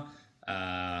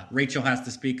 blah. Rachel has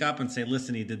to speak up and say,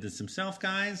 listen, he did this himself,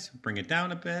 guys. Bring it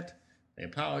down a bit. They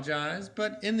apologize.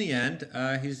 But in the end,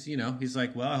 he's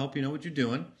like, well, I hope you know what you're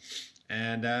doing.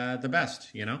 And the best,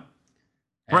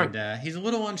 And he's a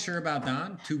little unsure about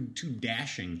Don. Too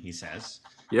dashing, he says.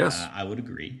 Yes. I would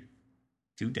agree.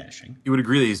 Too dashing. You would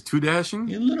agree that he's too dashing?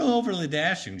 You're a little overly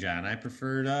dashing, John. I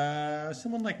preferred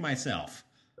someone like myself.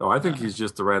 Oh, I think he's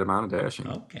just the right amount of dashing.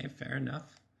 Okay, fair enough.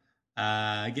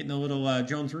 Getting a little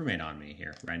Jones roommate on me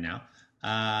here right now.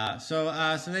 So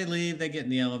they leave. They get in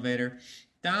the elevator.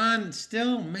 Don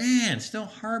still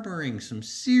harboring some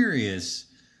serious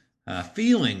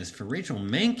feelings for Rachel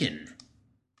Menken.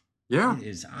 Yeah. It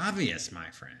is obvious, my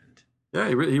friend. Yeah,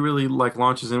 he really like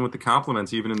launches in with the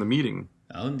compliments even in the meeting.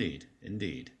 Oh, indeed.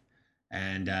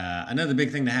 And another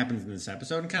big thing that happens in this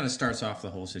episode and kind of starts off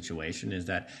the whole situation is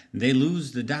that they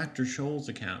lose the Dr. Scholl's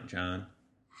account, John.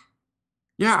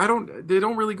 Yeah, they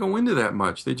don't really go into that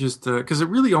much. They just, because it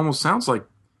really almost sounds like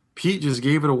Pete just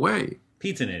gave it away.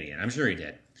 Pete's an idiot. I'm sure he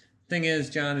did. Thing is,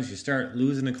 John, is you start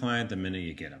losing a client the minute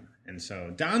you get him. And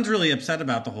so Don's really upset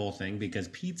about the whole thing because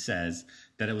Pete says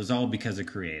that it was all because of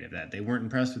creative, that they weren't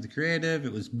impressed with the creative.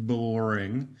 It was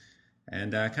boring.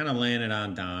 And kind of laying it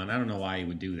on Don. I don't know why he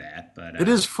would do that, but it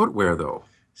is footwear, though.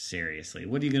 Seriously,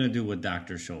 what are you going to do with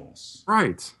Dr. Scholl's?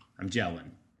 Right. I'm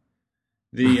gelling.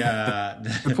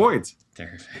 Good point.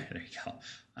 There you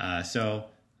go. So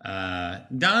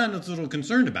Don is a little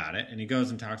concerned about it, and he goes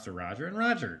and talks to Roger. And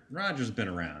Roger's been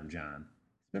around, John.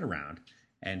 He's been around,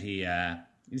 and he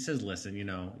says, "Listen, you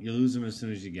lose him as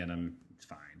soon as you get him. It's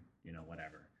fine.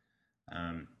 Whatever."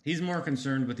 He's more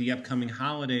concerned with the upcoming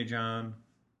holiday, John.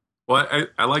 Well,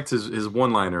 I liked his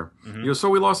one-liner. Mm-hmm. So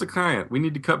we lost a client. We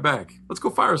need to cut back. Let's go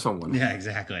fire someone. Yeah,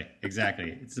 exactly.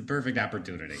 It's the perfect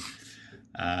opportunity.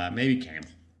 Maybe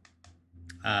Campbell.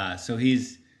 So he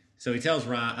tells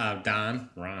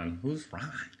Ron. Who's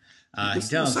Ron? This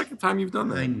is the second time you've done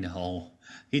that. I know.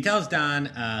 He tells Don,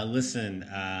 listen,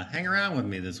 hang around with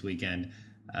me this weekend.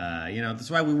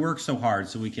 That's why we work so hard,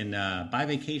 so we can buy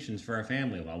vacations for our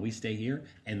family while we stay here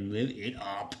and live it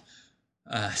up.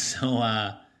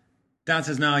 Don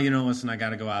says, no, listen, I got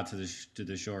to go out to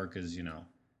the shore because,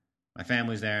 my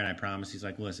family's there and I promise. He's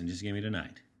like, listen, just give me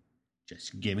tonight.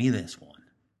 Just give me this one.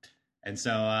 And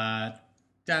so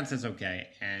Don says, okay.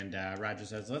 And Roger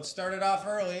says, let's start it off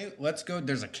early. Let's go.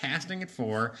 There's a casting at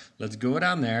 4. Let's go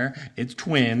down there. It's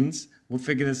twins. We'll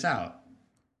figure this out.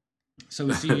 So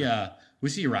we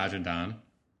see Roger and Don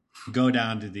go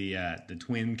down to the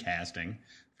twin casting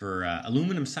for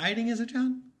aluminum siding, is it,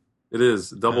 John? It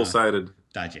is. Double-sided.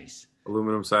 Dodges.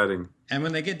 Aluminum siding. And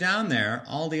when they get down there,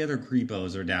 all the other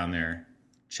creepos are down there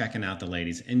checking out the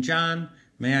ladies. And John,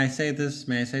 may I say this?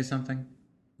 May I say something?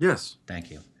 Yes. Thank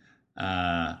you.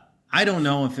 I don't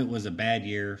know if it was a bad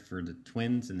year for the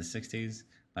twins in the 60s,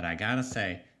 but I gotta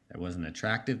say, there wasn't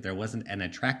an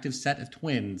attractive set of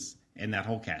twins in that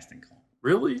whole casting call.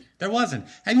 Really? There wasn't.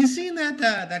 Have you seen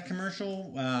that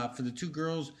commercial for the two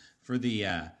girls for the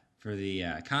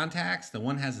contacts? The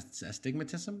one has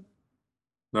astigmatism.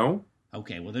 No.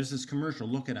 Okay, well, there's this commercial.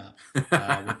 Look it up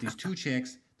with these two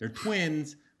chicks. They're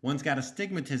twins. One's got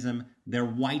astigmatism. They're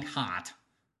white hot.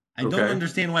 I don't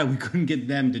understand why we couldn't get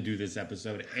them to do this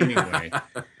episode anyway.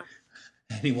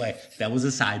 Anyway, that was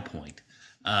a side point.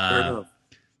 Fair enough.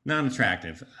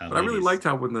 Non-attractive. But I really liked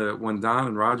how when Don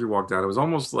and Roger walked out, it was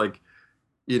almost like,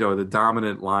 the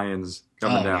dominant lions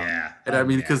coming down. Yeah. And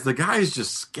because the guys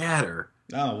just scatter.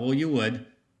 Oh, well, you would.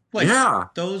 Like,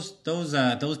 those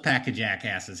pack of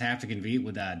jackasses have to compete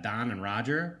with Don and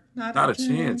Roger. Not a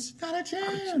chance. Not a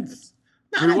chance.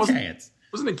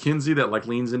 Wasn't it Kinsey that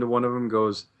leans into one of them and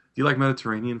goes, "Do you like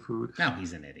Mediterranean food?" No,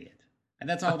 he's an idiot. And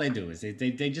that's all they do is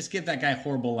they just give that guy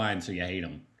horrible lines so you hate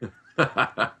him.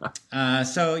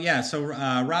 So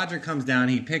Roger comes down.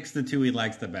 He picks the two he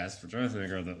likes the best, which I think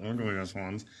are the ugliest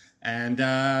ones, and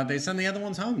they send the other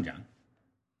ones home, John.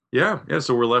 Yeah.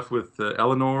 So we're left with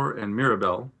Eleanor and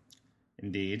Mirabelle.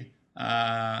 Indeed.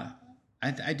 I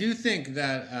do think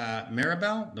that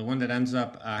Mirabelle, the one that ends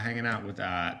up hanging out with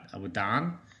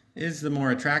Don, is the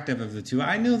more attractive of the two.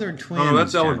 I know they're twins. Oh,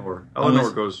 that's Eleanor.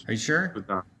 Eleanor goes. Are you sure? With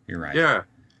Don. You're right. Yeah.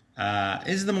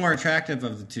 Is the more attractive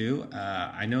of the two.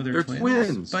 I know they're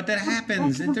twins. But that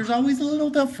happens. There's always a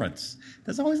little difference.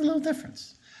 So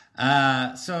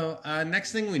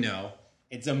next thing we know,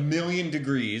 it's 1,000,000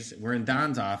 degrees. We're in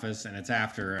Don's office, and it's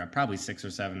after probably 6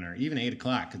 or 7 or even 8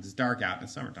 o'clock because it's dark out in the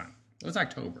summertime. It was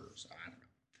October, so I don't know.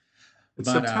 It's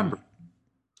September.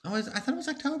 I thought it was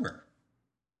October.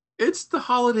 It's the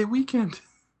holiday weekend.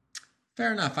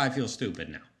 Fair enough. I feel stupid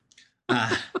now.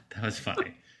 That was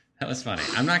funny.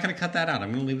 I'm not going to cut that out.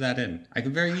 I'm going to leave that in. I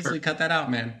could very easily cut that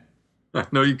out, man.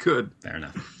 No, you could. Fair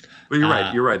enough. But you're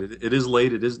right. You're right. It is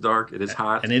late. It is dark. It is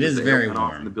hot. And it is very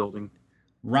warm in the building.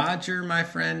 Roger, my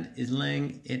friend, is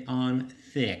laying it on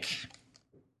thick.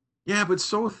 Yeah, but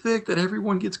so thick that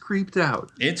everyone gets creeped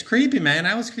out. It's creepy, man.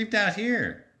 I was creeped out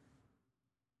here.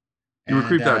 You were And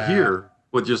creeped out here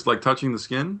with just like touching the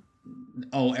skin.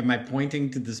 oh, am I pointing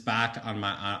to the spot on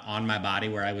my body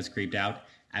where I was creeped out?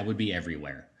 I would be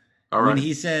everywhere. All When right.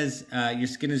 he says your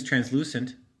skin is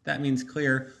translucent, that means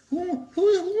clear. Who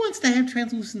wants to have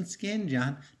translucent skin,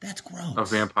 John? That's A gross.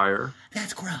 vampire.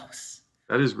 That's gross.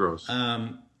 That is gross.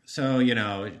 So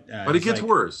But it gets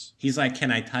worse. He's like,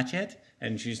 "Can I touch it?"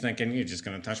 And she's thinking, "You're just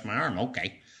gonna touch my arm,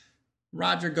 okay?"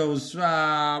 Roger goes.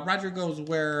 Roger goes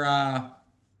where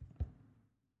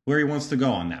he wants to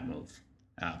go on that move.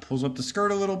 Pulls up the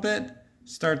skirt a little bit.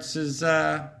 Starts his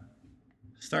whole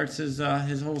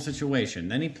situation.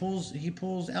 Then he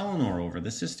pulls Eleanor over,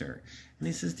 the sister, and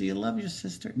he says, "Do you love your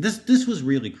sister?" This was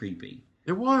really creepy.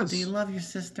 It was. "Do you love your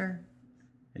sister?"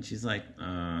 And she's like,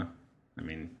 I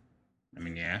mean,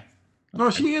 yeah. No,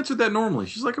 she answered that normally.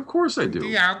 She's like, "Of course I do."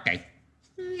 Yeah, okay.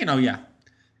 Yeah.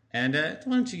 And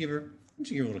why don't you give her a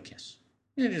little kiss?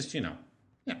 Yeah, just, yeah.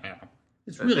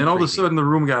 It's really And all of a creepy. sudden, the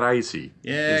room got icy.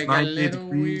 Yeah, It's it got a 98 little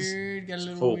degrees. weird. Got a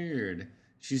little cold. weird.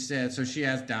 She said, so she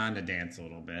asked Don to dance a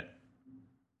little bit.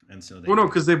 And so they Well, no,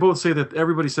 because they both say that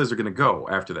everybody says they're going to go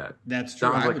after that. That's true.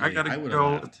 Don's I like, would "I leave. got I to would have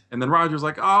go." left. And then Roger's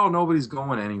like, "Oh, nobody's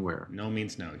going anywhere." No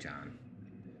means no, John.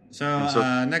 And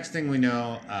So next thing we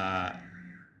know,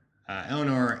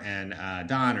 Eleanor and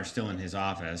Don are still in his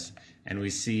office, and we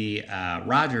see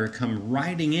Roger come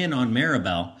riding in on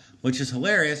Maribel, which is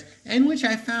hilarious, and which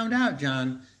I found out,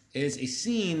 John, is a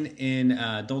scene in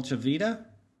Dolce Vita.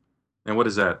 And what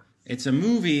is that? It's a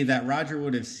movie that Roger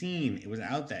would have seen. It was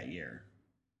out that year,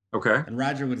 Okay. and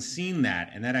Roger would have seen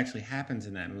that, and that actually happens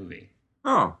in that movie,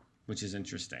 Oh, which is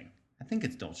interesting. I think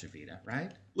it's Dolce Vita,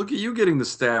 right? look at you getting the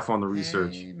staff on the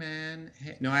research. Hey, man.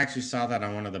 Hey. No, I actually saw that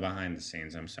on one of the behind the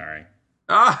scenes. I'm sorry.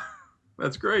 Ah,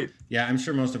 that's great. Yeah, I'm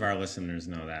sure most of our listeners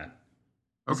know that.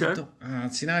 Is Okay.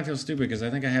 it see, now I feel stupid because I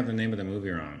think I have the name of the movie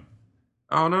wrong.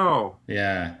 Oh, no.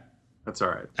 Yeah. That's all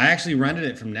right. I actually rented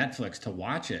it from Netflix to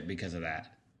watch it because of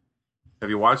that. Have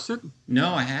you watched it?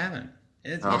 No, I haven't.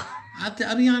 Oh.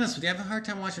 I'll be honest with you. I have a hard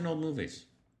time watching old movies.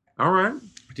 All right.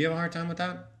 Do you have a hard time with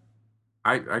that?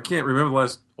 I can't remember the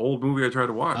last old movie I tried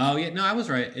to watch. Oh, yeah. No, I was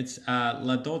right. It's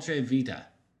La Dolce Vita.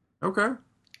 Okay.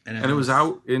 And it was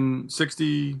out in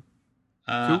 60.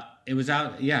 It was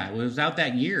out. Yeah, it was out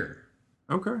that year.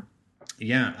 Okay.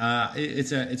 Yeah.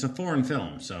 It's a foreign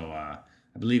film, so I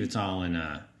believe it's all in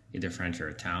either French or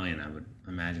Italian. I would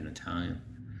imagine Italian.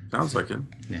 Sounds like it.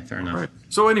 Yeah, fair enough. All right.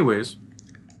 So, anyways,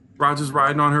 Roger's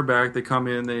riding on her back. They come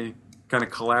in. They kind of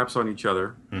collapse on each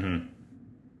other. Mm-hmm.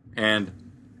 And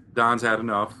Don's had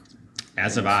enough.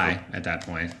 As have I at that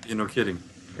point. You know, kidding.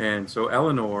 And so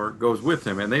Eleanor goes with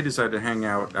him, and they decide to hang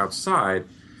out outside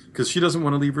because she doesn't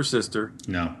want to leave her sister.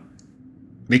 No,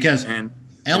 because And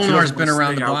Eleanor's she doesn't been want to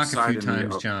around stay the block a outside few in the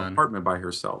times, John. Apartment by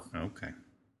herself. Okay.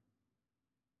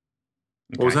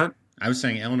 What was that? I was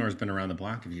saying Eleanor's been around the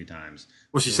block a few times.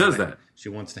 Well, she says wanna- that. She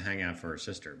wants to hang out for her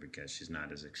sister because she's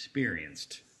not as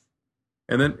experienced.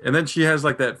 And then she has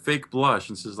like that fake blush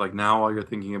and says like, "Now all you're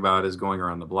thinking about is going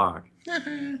around the block."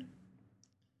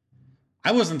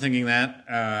 I wasn't thinking that.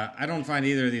 I don't find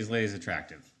either of these ladies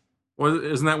attractive. Well,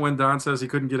 isn't that when Don says he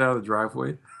couldn't get out of the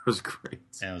driveway? It was great.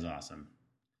 That was awesome.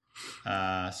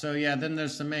 So yeah, then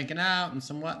there's some making out and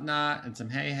some whatnot and some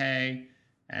hey.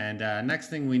 And next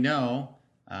thing we know,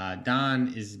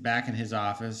 Don is back in his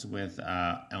office with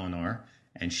Eleanor,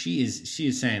 and she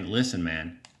is saying, "Listen,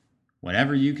 man,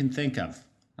 whatever you can think of,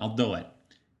 I'll do it."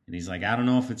 And he's like, "I don't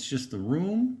know if it's just the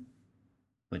room,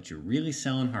 but you're really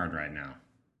selling hard right now,"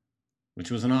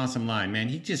 which was an awesome line, man.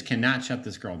 He just cannot shut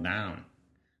this girl down.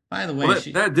 By the way, Well,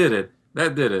 that did it.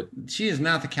 That did it. she is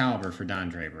not the caliber for Don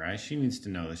Draper, right? She needs to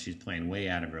know that she's playing way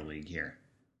out of her league here.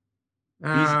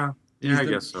 Yeah, I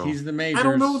the, guess so. He's the majors. I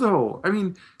don't know though. I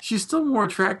mean, she's still more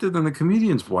attractive than the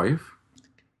comedian's wife.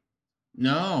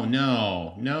 No,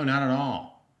 not at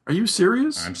all. Are you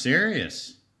serious? I'm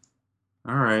serious.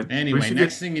 All right. Anyway,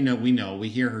 next thing you know, we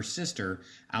hear her sister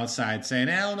outside saying,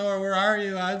 "Eleanor, where are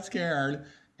you? I'm scared."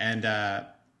 And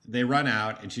they run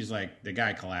out, and she's like, the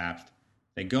guy collapsed.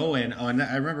 They go in. Oh, and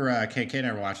I remember KK and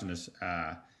I were watching this,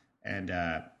 and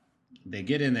they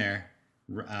get in there.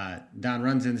 Don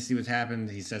runs in to see what's happened.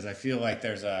 He says, "I feel like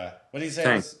there's a," what did he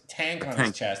say? Tank on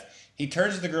his chest. He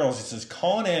turns to the girls. He says,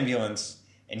 "Call an ambulance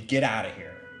and get out of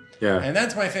here." Yeah. And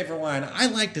that's my favorite line. I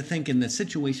like to think in a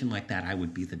situation like that, I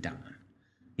would be the Don.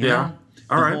 You Yeah. know?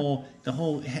 All right. The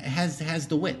whole has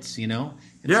the wits, you know?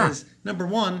 It Yeah. says, number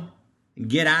one,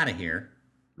 get out of here.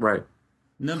 Right.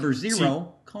 Number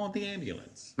zero, call the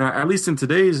ambulance. Now, at least in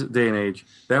today's day and age,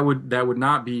 that would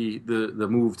not be the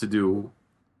move to do.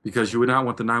 because you would not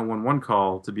want the 911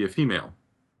 call to be a female.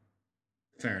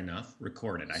 Fair enough.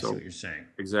 Recorded. I see So what you're saying.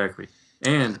 exactly.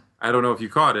 And I don't know if you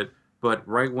caught it, but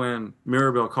right when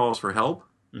Mirabelle calls for help,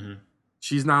 Hmm.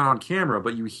 she's not on camera,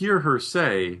 but you hear her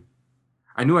say,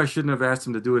 "I knew I shouldn't have asked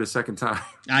him to do it a second time."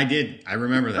 I did. I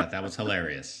remember that. That was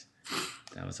hilarious.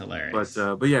 That was hilarious.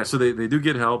 But yeah, so they do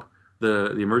get help.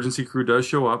 The emergency crew does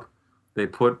show up. They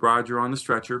put Roger on the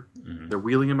stretcher. Hmm. They're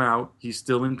wheeling him out. He's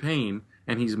still in pain,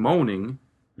 and he's moaning,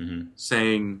 Hmm.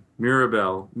 saying,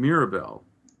 "Mirabelle, Mirabelle."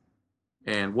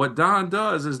 And what Don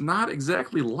does is not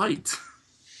exactly light.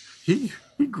 He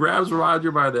grabs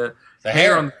Roger by the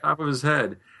hair on the top of his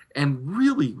head and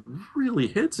really, really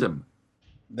hits him.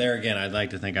 There again, I'd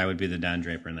like to think I would be the Don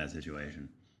Draper in that situation.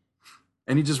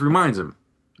 And he just reminds him,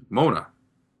 Mona.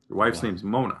 Your wife's name's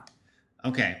Mona.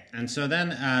 Okay, and so then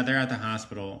they're at the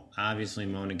hospital. Obviously,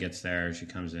 Mona gets there. She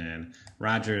comes in.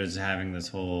 Roger is having this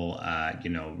whole,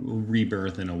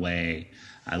 rebirth in a way.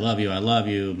 I love you,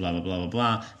 blah, blah, blah, blah,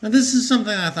 blah. Now, this is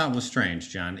something I thought was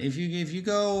strange, John. If you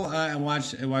go and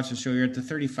watch the show, you're at the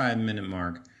 35-minute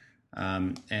mark,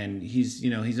 and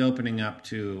he's opening up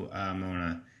to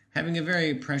Mona, having a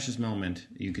very precious moment,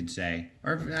 you could say.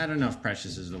 Or I don't know if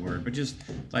precious is the word, but just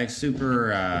like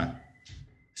super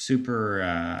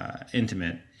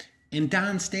intimate. And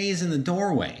Don stays in the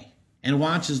doorway and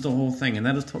watches the whole thing, and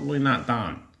that is totally not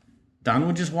Don. Don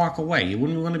would just walk away. He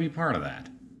wouldn't want to be part of that.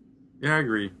 Yeah, I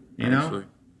agree. You know? Actually.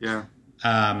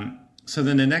 Yeah. So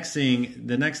then the next thing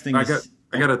I is...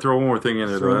 got to throw one more thing in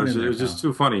there, Throw though. it in It there, was just pal.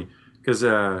 too funny because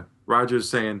Roger's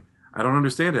saying, "I don't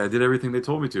understand it. I did everything they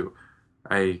told me to.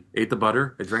 I ate the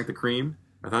butter. I drank the cream.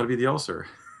 I thought it'd be the ulcer.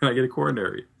 And I get a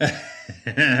coronary."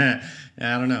 I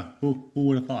don't know. Who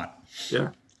would have thought?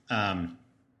 Yeah.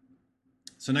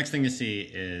 So next thing you see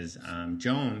is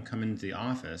Joan come into the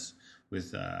office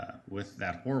with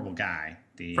that horrible guy,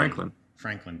 the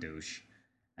Franklin douche,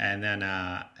 and then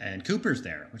and Cooper's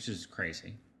there, which is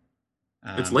crazy.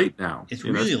 It's late now. It's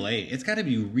really late. It's got to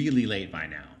be really late by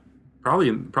now.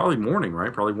 Probably morning,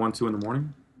 right? Probably 1, 2 in the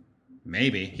morning.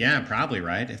 Maybe, yeah, probably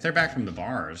right. If they're back from the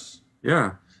bars,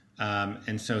 Yeah.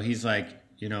 and so he's like,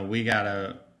 we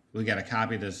gotta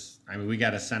copy this. I mean, we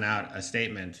gotta send out a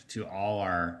statement to all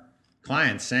our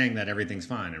clients saying that everything's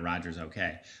fine and Roger's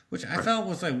okay, which I felt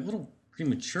was like a little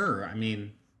premature. I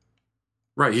mean,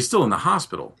 Right. He's still in the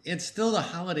hospital. it's still the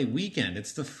holiday weekend.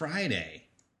 It's the Friday.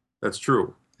 That's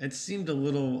true. It seemed a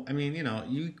little. I mean,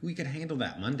 we could handle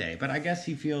that Monday, but I guess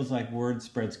he feels like word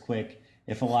spreads quick.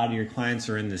 If a lot of your clients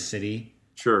are in the city,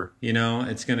 Sure.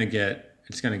 it's gonna get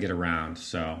around.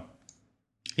 So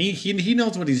he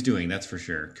knows what he's doing. That's for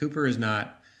sure. Cooper is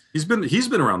not. He's been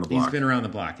around the block. He's been around the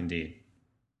block, indeed.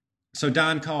 So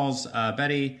Don calls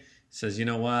Betty, says, "You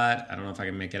know what? I don't know if I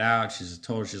can make it out." She's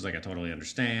like, "I totally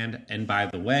understand. And by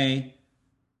the way,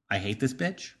 I hate this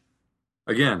bitch."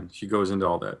 Again, she goes into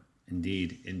all that.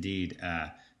 Indeed.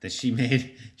 That she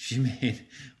made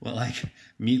like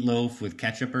meatloaf with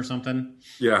ketchup or something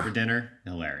for Yeah. dinner.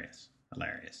 Hilarious.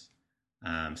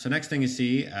 So next thing you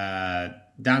see,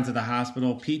 Don's at the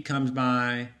hospital. Pete comes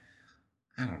by.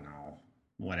 I don't know.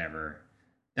 Whatever.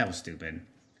 That was stupid.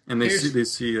 And they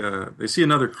see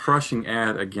another crushing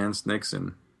ad against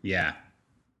Nixon. Yeah.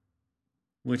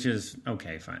 Which is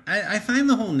okay, fine. I find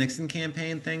the whole Nixon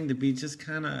campaign thing to be just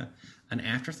kind of an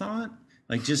afterthought,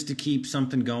 like just to keep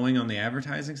something going on the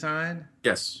advertising side,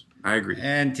 Yes, I agree.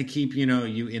 and to keep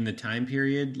you in the time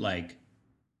period. Like,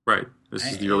 Right. This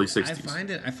is the early 60s.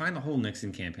 I find the whole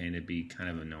Nixon campaign to be kind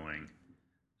of annoying,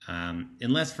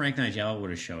 unless Frank Nigella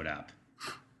would have showed up.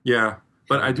 Yeah,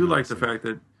 but I do like the fact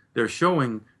that they're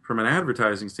showing from an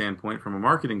advertising standpoint, from a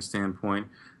marketing standpoint,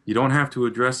 you don't have to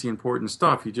address the important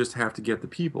stuff. You just have to get the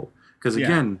people. Because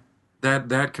again,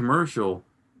 that commercial,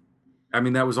 I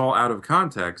mean, that was all out of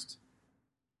context.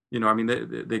 I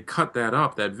mean, they cut that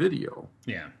up, that video.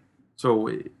 Yeah. So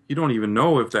you don't even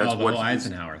know if that's the what whole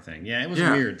Eisenhower thing. Yeah, it was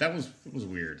weird. It was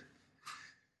weird.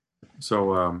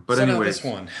 So, but so anyway, now this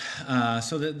one.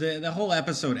 So the whole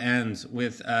episode ends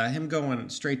with him going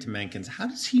straight to Menkins. How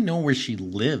does he know where she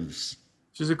lives?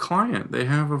 she's a client. They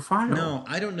have a file. No,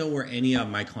 I don't know where any of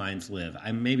my clients live.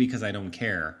 Maybe because I don't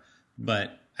care,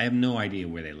 but I have no idea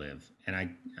where they live, and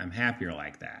I'm happier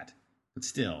like that. But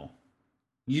still,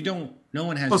 you don't. No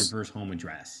one has Plus, your first home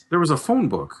address. There was a phone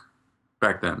book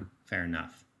back then. Fair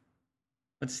enough,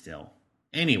 but still.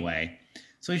 Anyway,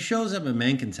 so he shows up at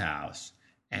Menkins' house.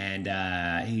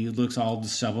 And he looks all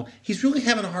disheveled. He's really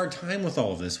having a hard time with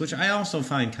all of this, which I also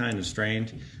find kind of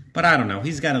strange. But I don't know.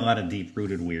 He's got a lot of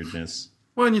deep-rooted weirdness.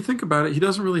 Well, and you think about it, he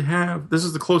doesn't really have... This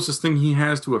is the closest thing he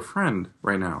has to a friend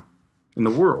right now. in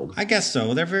the world. I guess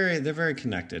so. They're very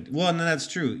connected. Well, no, that's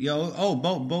true.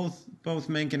 Both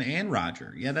Mencken and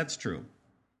Roger. Yeah, that's true.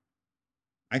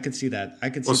 I could see that. I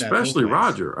could see Well, that both especially ways.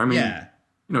 Roger. I mean, Yeah.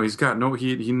 he's got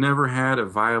he never had a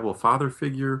viable father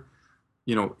figure.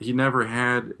 He never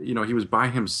had, he was by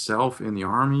himself in the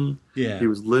army. Yeah. He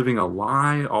was living a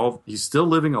lie. He's still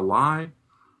living a lie.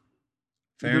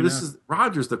 Fair enough. This is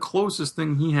Roger's the closest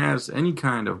thing he has any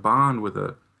kind of bond with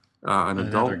an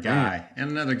adult guy man.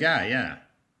 and another guy. Yeah.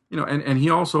 And he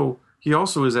also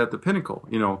is at the pinnacle.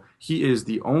 He is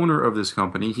the owner of this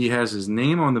company. He has his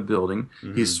name on the building.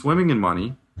 Mm-hmm. He's swimming in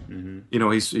money.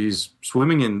 Mm-hmm. He's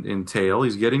swimming in tail.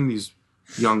 He's getting these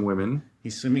young women.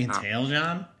 He's swimming in tail,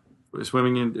 John?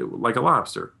 Swimming in like a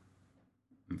lobster.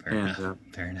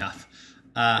 Fair enough.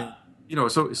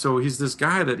 So he's this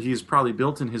guy that he's probably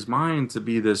built in his mind to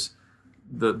be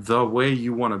the way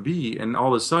you want to be, and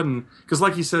all of a sudden, because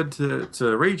like he said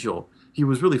to Rachel, he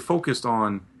was really focused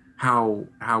on how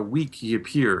weak he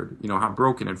appeared, how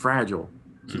broken and fragile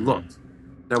he looked.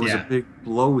 That was a big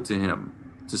blow to him,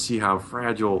 to see how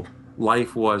fragile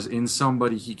life was in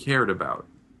somebody he cared about.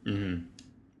 Mm-hmm.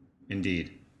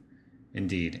 Indeed.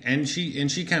 And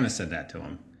she kind of said that to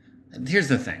him. Here's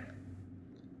the thing.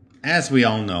 As we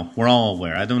all know, we're all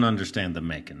aware, I don't understand the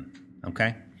Mencken,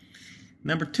 okay?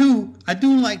 Number two, I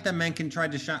do like that Mencken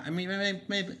tried to shot. I mean,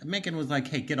 maybe Mencken was like,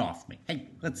 "Hey, get off me. Hey,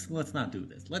 let's not do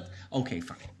this. Okay,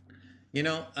 fine."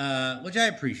 Which I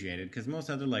appreciated, because most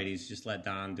other ladies just let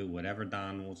Don do whatever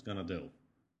Don was gonna do.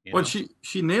 Well,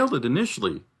 she nailed it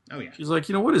initially. Oh yeah. She's like,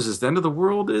 what is this? The end of the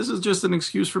world? This is just an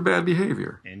excuse for bad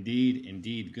behavior.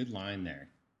 Indeed. Good line there.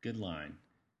 Good line.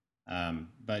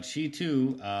 But she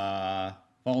too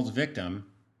falls victim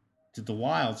to the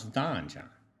wiles of Don, John.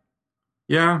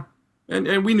 Yeah,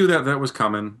 and we knew that was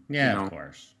coming. Yeah, of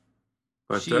course.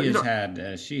 But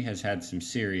she has had some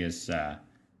serious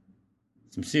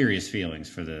feelings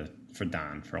for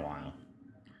Don for a while.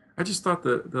 I just thought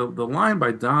the line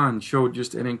by Don showed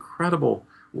just an incredible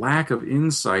lack of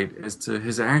insight as to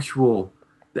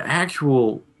the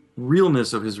actual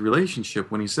realness of his relationship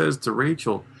when he says to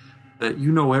Rachel that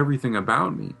you know everything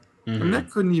about me. Mm-hmm. And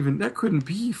that couldn't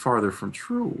be farther from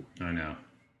true. I know.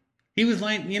 He was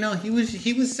like,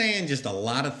 he was saying just a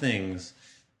lot of things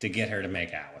to get her to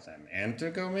make out with him, and to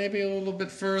go maybe a little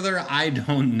bit further. I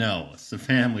don't know. It's a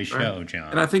family show,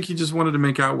 John. And I think he just wanted to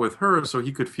make out with her so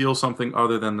he could feel something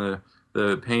other than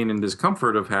the pain and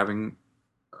discomfort of having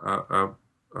a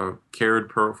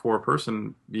cared for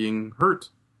person being hurt.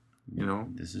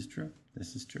 This is true.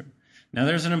 Now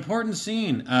there's an important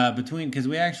scene because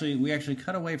we actually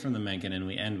cut away from the Mencken and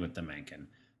we end with the Mencken.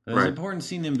 But there's an important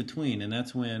scene in between, and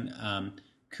that's when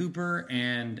Cooper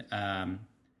and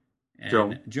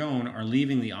Joan are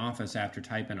leaving the office after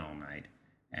typing all night,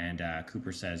 and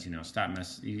Cooper says, stop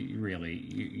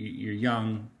you're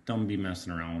young, don't be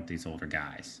messing around with these older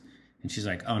guys. And she's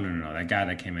like, oh no, that guy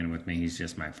that came in with me, he's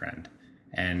just my friend.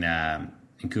 And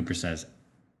Cooper says,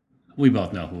 we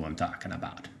both know who I'm talking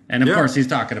about. And of course he's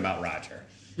talking about Roger.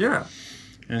 Yeah.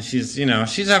 And she's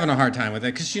having a hard time with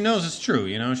it because she knows it's true.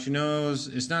 She knows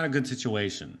it's not a good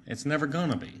situation. It's never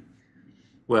gonna be.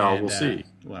 Well, we'll see.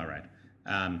 Well, right.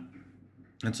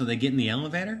 And so they get in the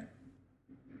elevator.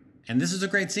 And this is a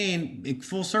great scene,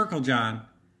 full circle, John,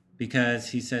 because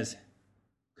he says,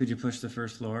 could you push the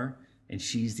first floor? And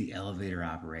she's the elevator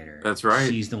operator. That's right.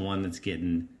 She's the one that's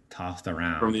getting tossed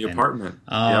around. From the apartment.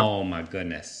 Oh, my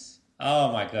goodness.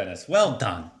 Well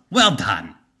done.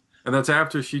 And that's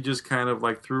after she just kind of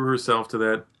like threw herself to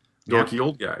that dorky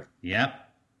old guy. Yep.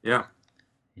 Yeah.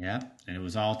 Yep. And it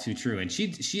was all too true. And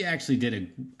she actually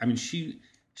did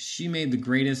she made the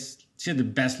greatest, she had the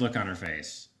best look on her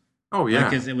face. Oh yeah.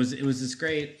 Because it was this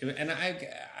great, and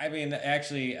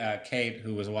actually Kate,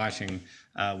 who was watching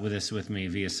with me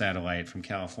via satellite from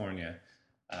California,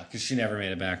 because she never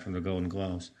made it back from the Golden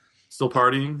Globes. Still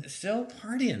partying? Still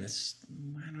partying.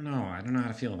 I don't know how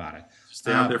to feel about it.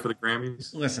 Stay out there for the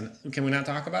Grammys. Listen, can we not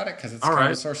talk about it? Because it's kind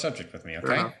of a sore subject with me,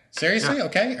 okay? Seriously? Yeah.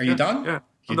 Okay? Are you done? Yeah.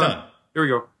 You done? Here we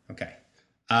go. Okay.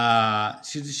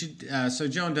 So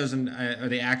Joan doesn't, or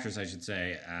the actress, I should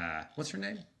say, what's her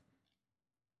name?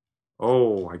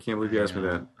 Oh, I can't believe you asked me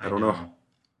that. I don't know.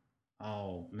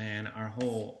 Oh, man,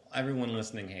 everyone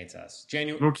listening hates us.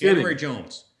 No kidding. January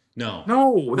Jones. No,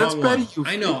 that's Betty.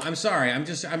 I know. I'm sorry. I'm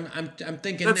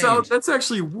thinking names. That's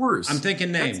actually worse. I'm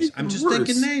thinking names. I'm just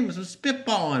thinking names. I'm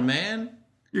spitballing, man.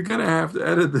 You're gonna have to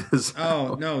edit this.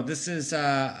 Oh no, this is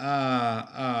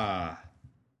I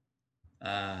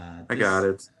got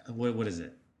it. What is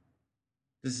it?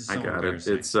 This is so I got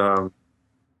embarrassing. it. It's no,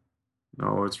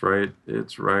 it's right.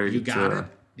 It's right. You got it.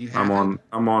 You have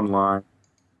I'm online.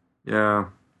 Yeah.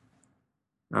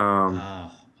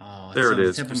 It's There on it the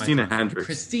is. tip of my Christina tongue. Hendricks.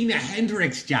 Christina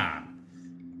Hendricks, John.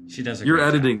 She does a You're great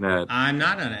editing job. that. I'm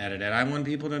not going to edit it. I want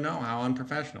people to know how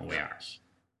unprofessional we are.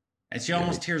 And she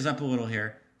almost tears up a little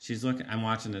here. She's looking. I'm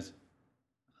watching this.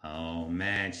 Oh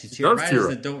man, she tears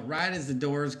right as the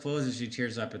doors close and she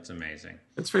tears up. It's amazing.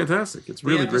 It's fantastic. It's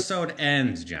really great. The episode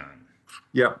ends, John.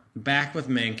 Yep. Back with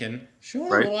Mencken.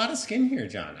 Showing a lot of skin here,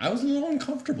 John. I was a little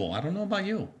uncomfortable. I don't know about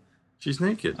you. She's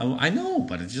naked. Oh, I know,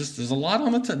 but it's just there's a lot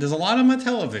on my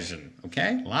television.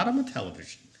 Okay, a lot on my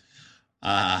television.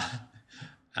 Don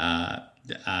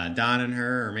and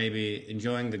her are maybe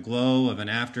enjoying the glow of an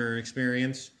after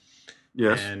experience.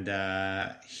 Yes. And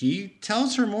he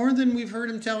tells her more than we've heard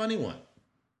him tell anyone.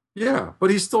 Yeah,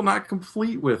 but he's still not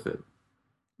complete with it.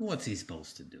 What's he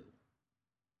supposed to do?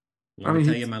 Want me to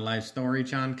tell you my life story,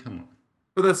 John? Come on.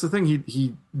 But that's the thing.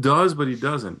 He does, but he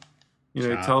doesn't. You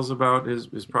know, he tells about his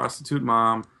prostitute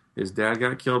mom. His dad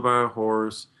got killed by a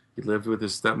horse. He lived with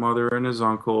his stepmother and his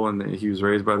uncle, and he was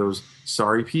raised by those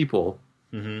sorry people.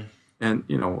 Mm-hmm. And,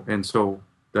 you know, and so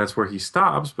that's where he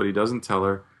stops, but he doesn't tell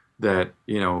her that,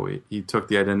 you know, he took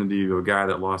the identity of a guy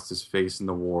that lost his face in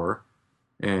the war,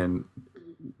 and,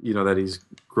 you know, that he's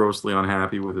grossly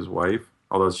unhappy with his wife,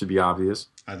 although it should be obvious.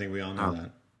 I think we all know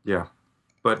that. Yeah.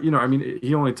 But, you know, I mean,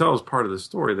 he only tells part of the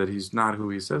story that he's not who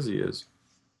he says he is.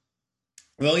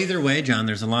 Well, either way, John,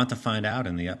 there's a lot to find out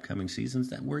in the upcoming seasons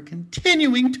that we're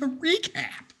continuing to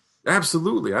recap.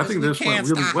 Absolutely. I think this went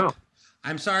really well.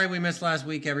 I'm sorry we missed last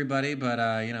week, everybody,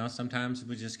 but, you know, sometimes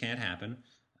it just can't happen.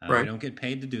 We don't get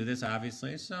paid to do this,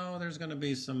 obviously, so there's going to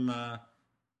be some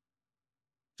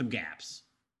gaps.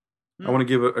 I want to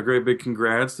give a great big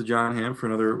congrats to Jon Hamm for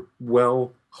another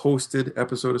well-hosted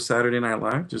episode of Saturday Night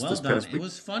Live this past week. It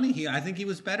was funny. I think he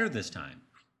was better this time.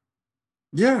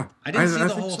 Yeah. I didn't see the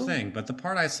whole thing, but the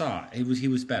part I saw, he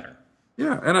was better.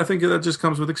 Yeah, and I think that just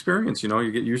comes with experience. You know,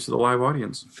 you get used to the live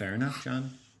audience. Fair enough,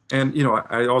 John. And, you know,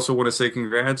 I also want to say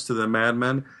congrats to the Mad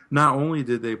Men. Not only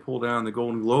did they pull down the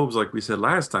Golden Globes, like we said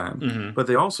last time, but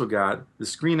they also got the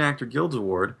Screen Actor Guild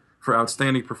Award for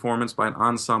Outstanding Performance by an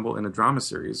Ensemble in a Drama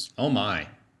Series. Oh, my.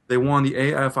 They won the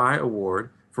AFI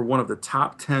Award for one of the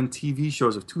top 10 TV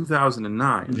shows of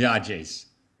 2009. Yeah, Jace.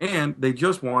 And they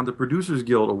just won the Producers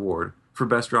Guild Award for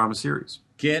Best Drama Series.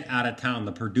 Get out of town.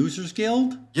 The Producers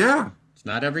Guild? Yeah. It's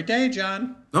not every day,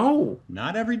 John. No.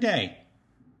 Not every day.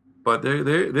 But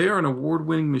they are an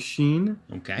award-winning machine.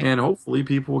 Okay. And hopefully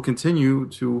people will continue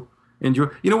to enjoy.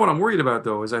 You know what I'm worried about,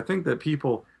 though, is I think that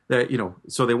people that, you know,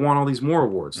 so they want all these more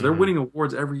awards. So they're winning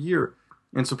awards every year.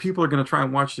 And so people are going to try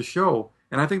and watch the show.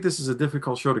 And I think this is a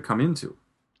difficult show to come into.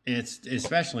 It's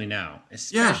especially now.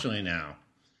 Now.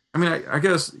 I mean, I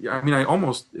guess,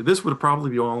 this would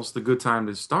probably be almost a good time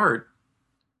to start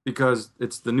because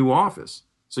it's the new office.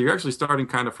 So you're actually starting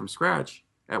kind of from scratch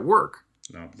at work.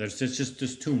 No, there's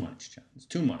just too much, John. It's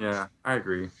too much. Yeah, I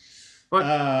agree. But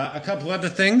a couple other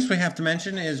things we have to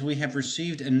mention is we have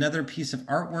received another piece of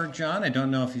artwork, John. I don't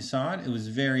know if you saw it. It was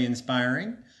very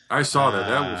inspiring. I saw that.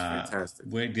 That was fantastic.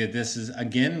 This is,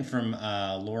 again, from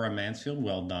Laura Mansfield.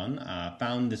 Well done.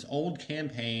 Found this old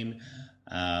campaign.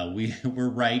 We're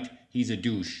right. He's a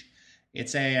douche.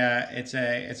 It's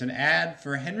an ad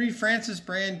for Henry Francis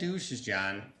brand douches,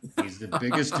 John. He's the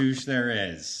biggest douche there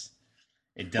is.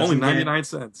 It doesn't only 99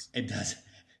 cents. It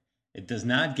does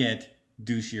not get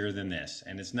douchier than this,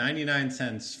 and it's 99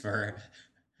 cents for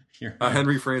your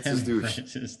Henry Francis douche.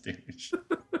 Francis douche.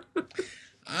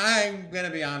 I'm gonna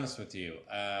be honest with you.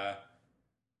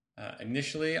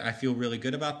 Initially, I feel really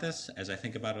good about this. As I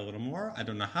think about it a little more, I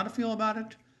don't know how to feel about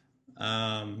it,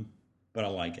 but I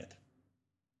like it.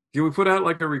 Can we put out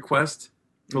like a request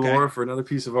to Laura for another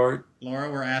piece of art?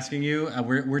 Laura, we're asking you.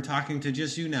 We're talking to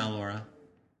just you now, Laura.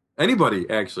 Anybody,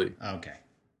 actually. Okay.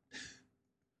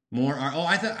 More art. Oh,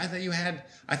 I thought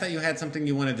you had something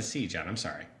you wanted to see, John. I'm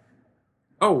sorry.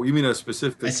 Oh, you mean a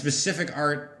specific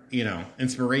art,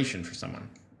 inspiration for someone.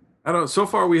 I don't know. So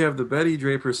far, we have the Betty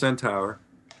Draper Centaur,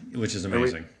 which is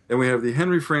amazing, and we have the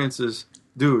Henry Francis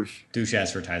douche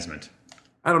advertisement.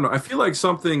 I don't know. I feel like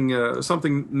something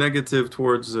negative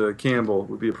towards Campbell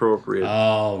would be appropriate.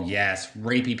 Oh yes,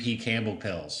 Rapey P. Campbell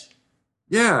pills.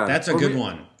 Yeah, that's a good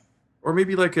one. Or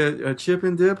maybe like a chip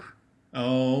and dip.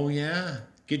 Oh yeah,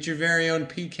 get your very own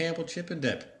P. Campbell chip and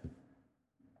dip.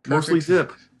 Mostly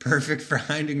dip. Perfect for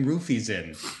hiding roofies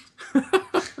in.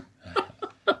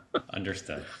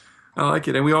 Understood. I like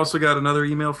it. And we also got another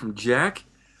email from Jack.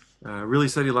 Really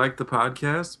said he liked the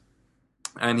podcast.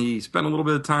 And he spent a little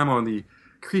bit of time on the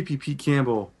creepy Pete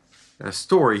Campbell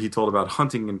story he told about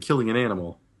hunting and killing an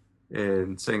animal.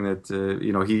 And saying that,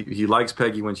 he likes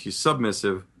Peggy when she's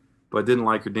submissive, but didn't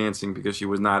like her dancing because she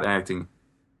was not acting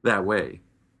that way.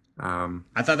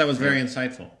 I thought that was very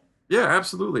insightful. Yeah,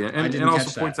 absolutely, and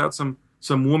also points out some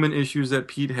woman issues that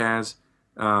Pete has.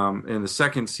 In the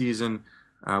second season,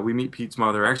 we meet Pete's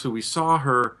mother. Actually, we saw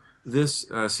her this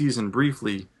season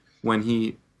briefly when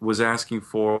he was asking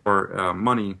for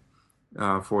money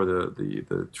for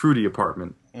the Trudy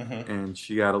apartment, and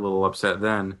she got a little upset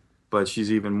then. But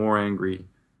she's even more angry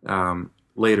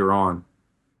later on,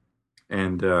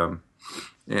 and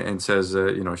says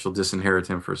she'll disinherit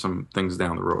him for some things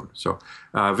down the road. So,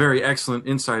 very excellent,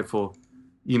 insightful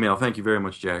email. Thank you very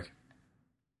much, Jack.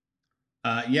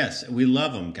 Yes, we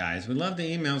love them, guys. We love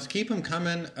the emails. Keep them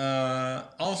coming.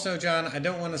 Also, John, I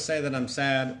don't want to say that I'm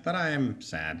sad, but I am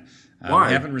sad. Why?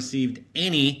 We haven't received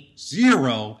any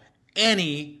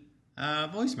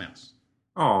voicemails.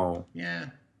 Oh. Yeah.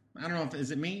 I don't know if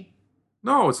is it me?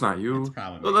 No, it's not you. It's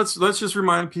probably me. Let's just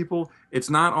remind people it's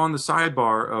not on the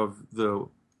sidebar of the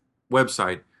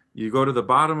website. You go to the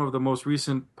bottom of the most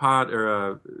recent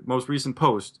most recent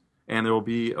post, and there will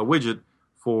be a widget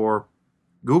for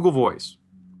Google Voice.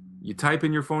 You type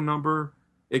in your phone number,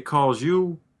 it calls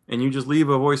you, and you just leave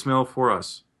a voicemail for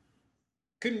us.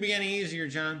 Couldn't be any easier,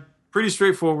 John. Pretty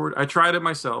straightforward. I tried it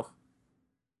myself.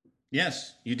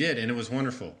 Yes, you did, and it was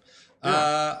wonderful.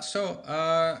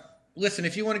 Yeah. Listen,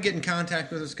 if you want to get in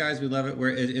contact with us, guys, we love it.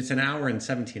 It's an hour and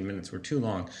 17 minutes. We're too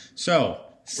long. So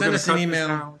send us an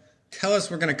email. Tell us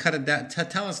we're going to cut it down.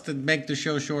 Tell us to make the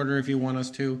show shorter if you want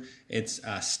us to. It's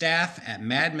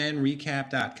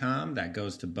staff@madmenrecap.com. That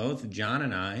goes to both John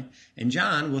and I. And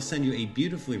John will send you a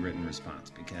beautifully written response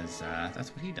because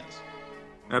that's what he does.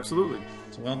 Absolutely.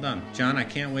 So well done. John, I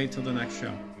can't wait till the next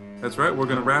show. That's right. We're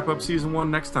going to wrap up season 1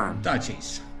 next time. Oh,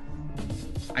 jeez.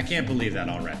 I can't believe that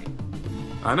already.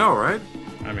 I know, right?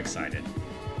 I'm excited.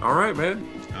 All right, man.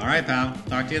 All right, pal.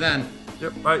 Talk to you then.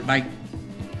 Yep. Bye. Bye.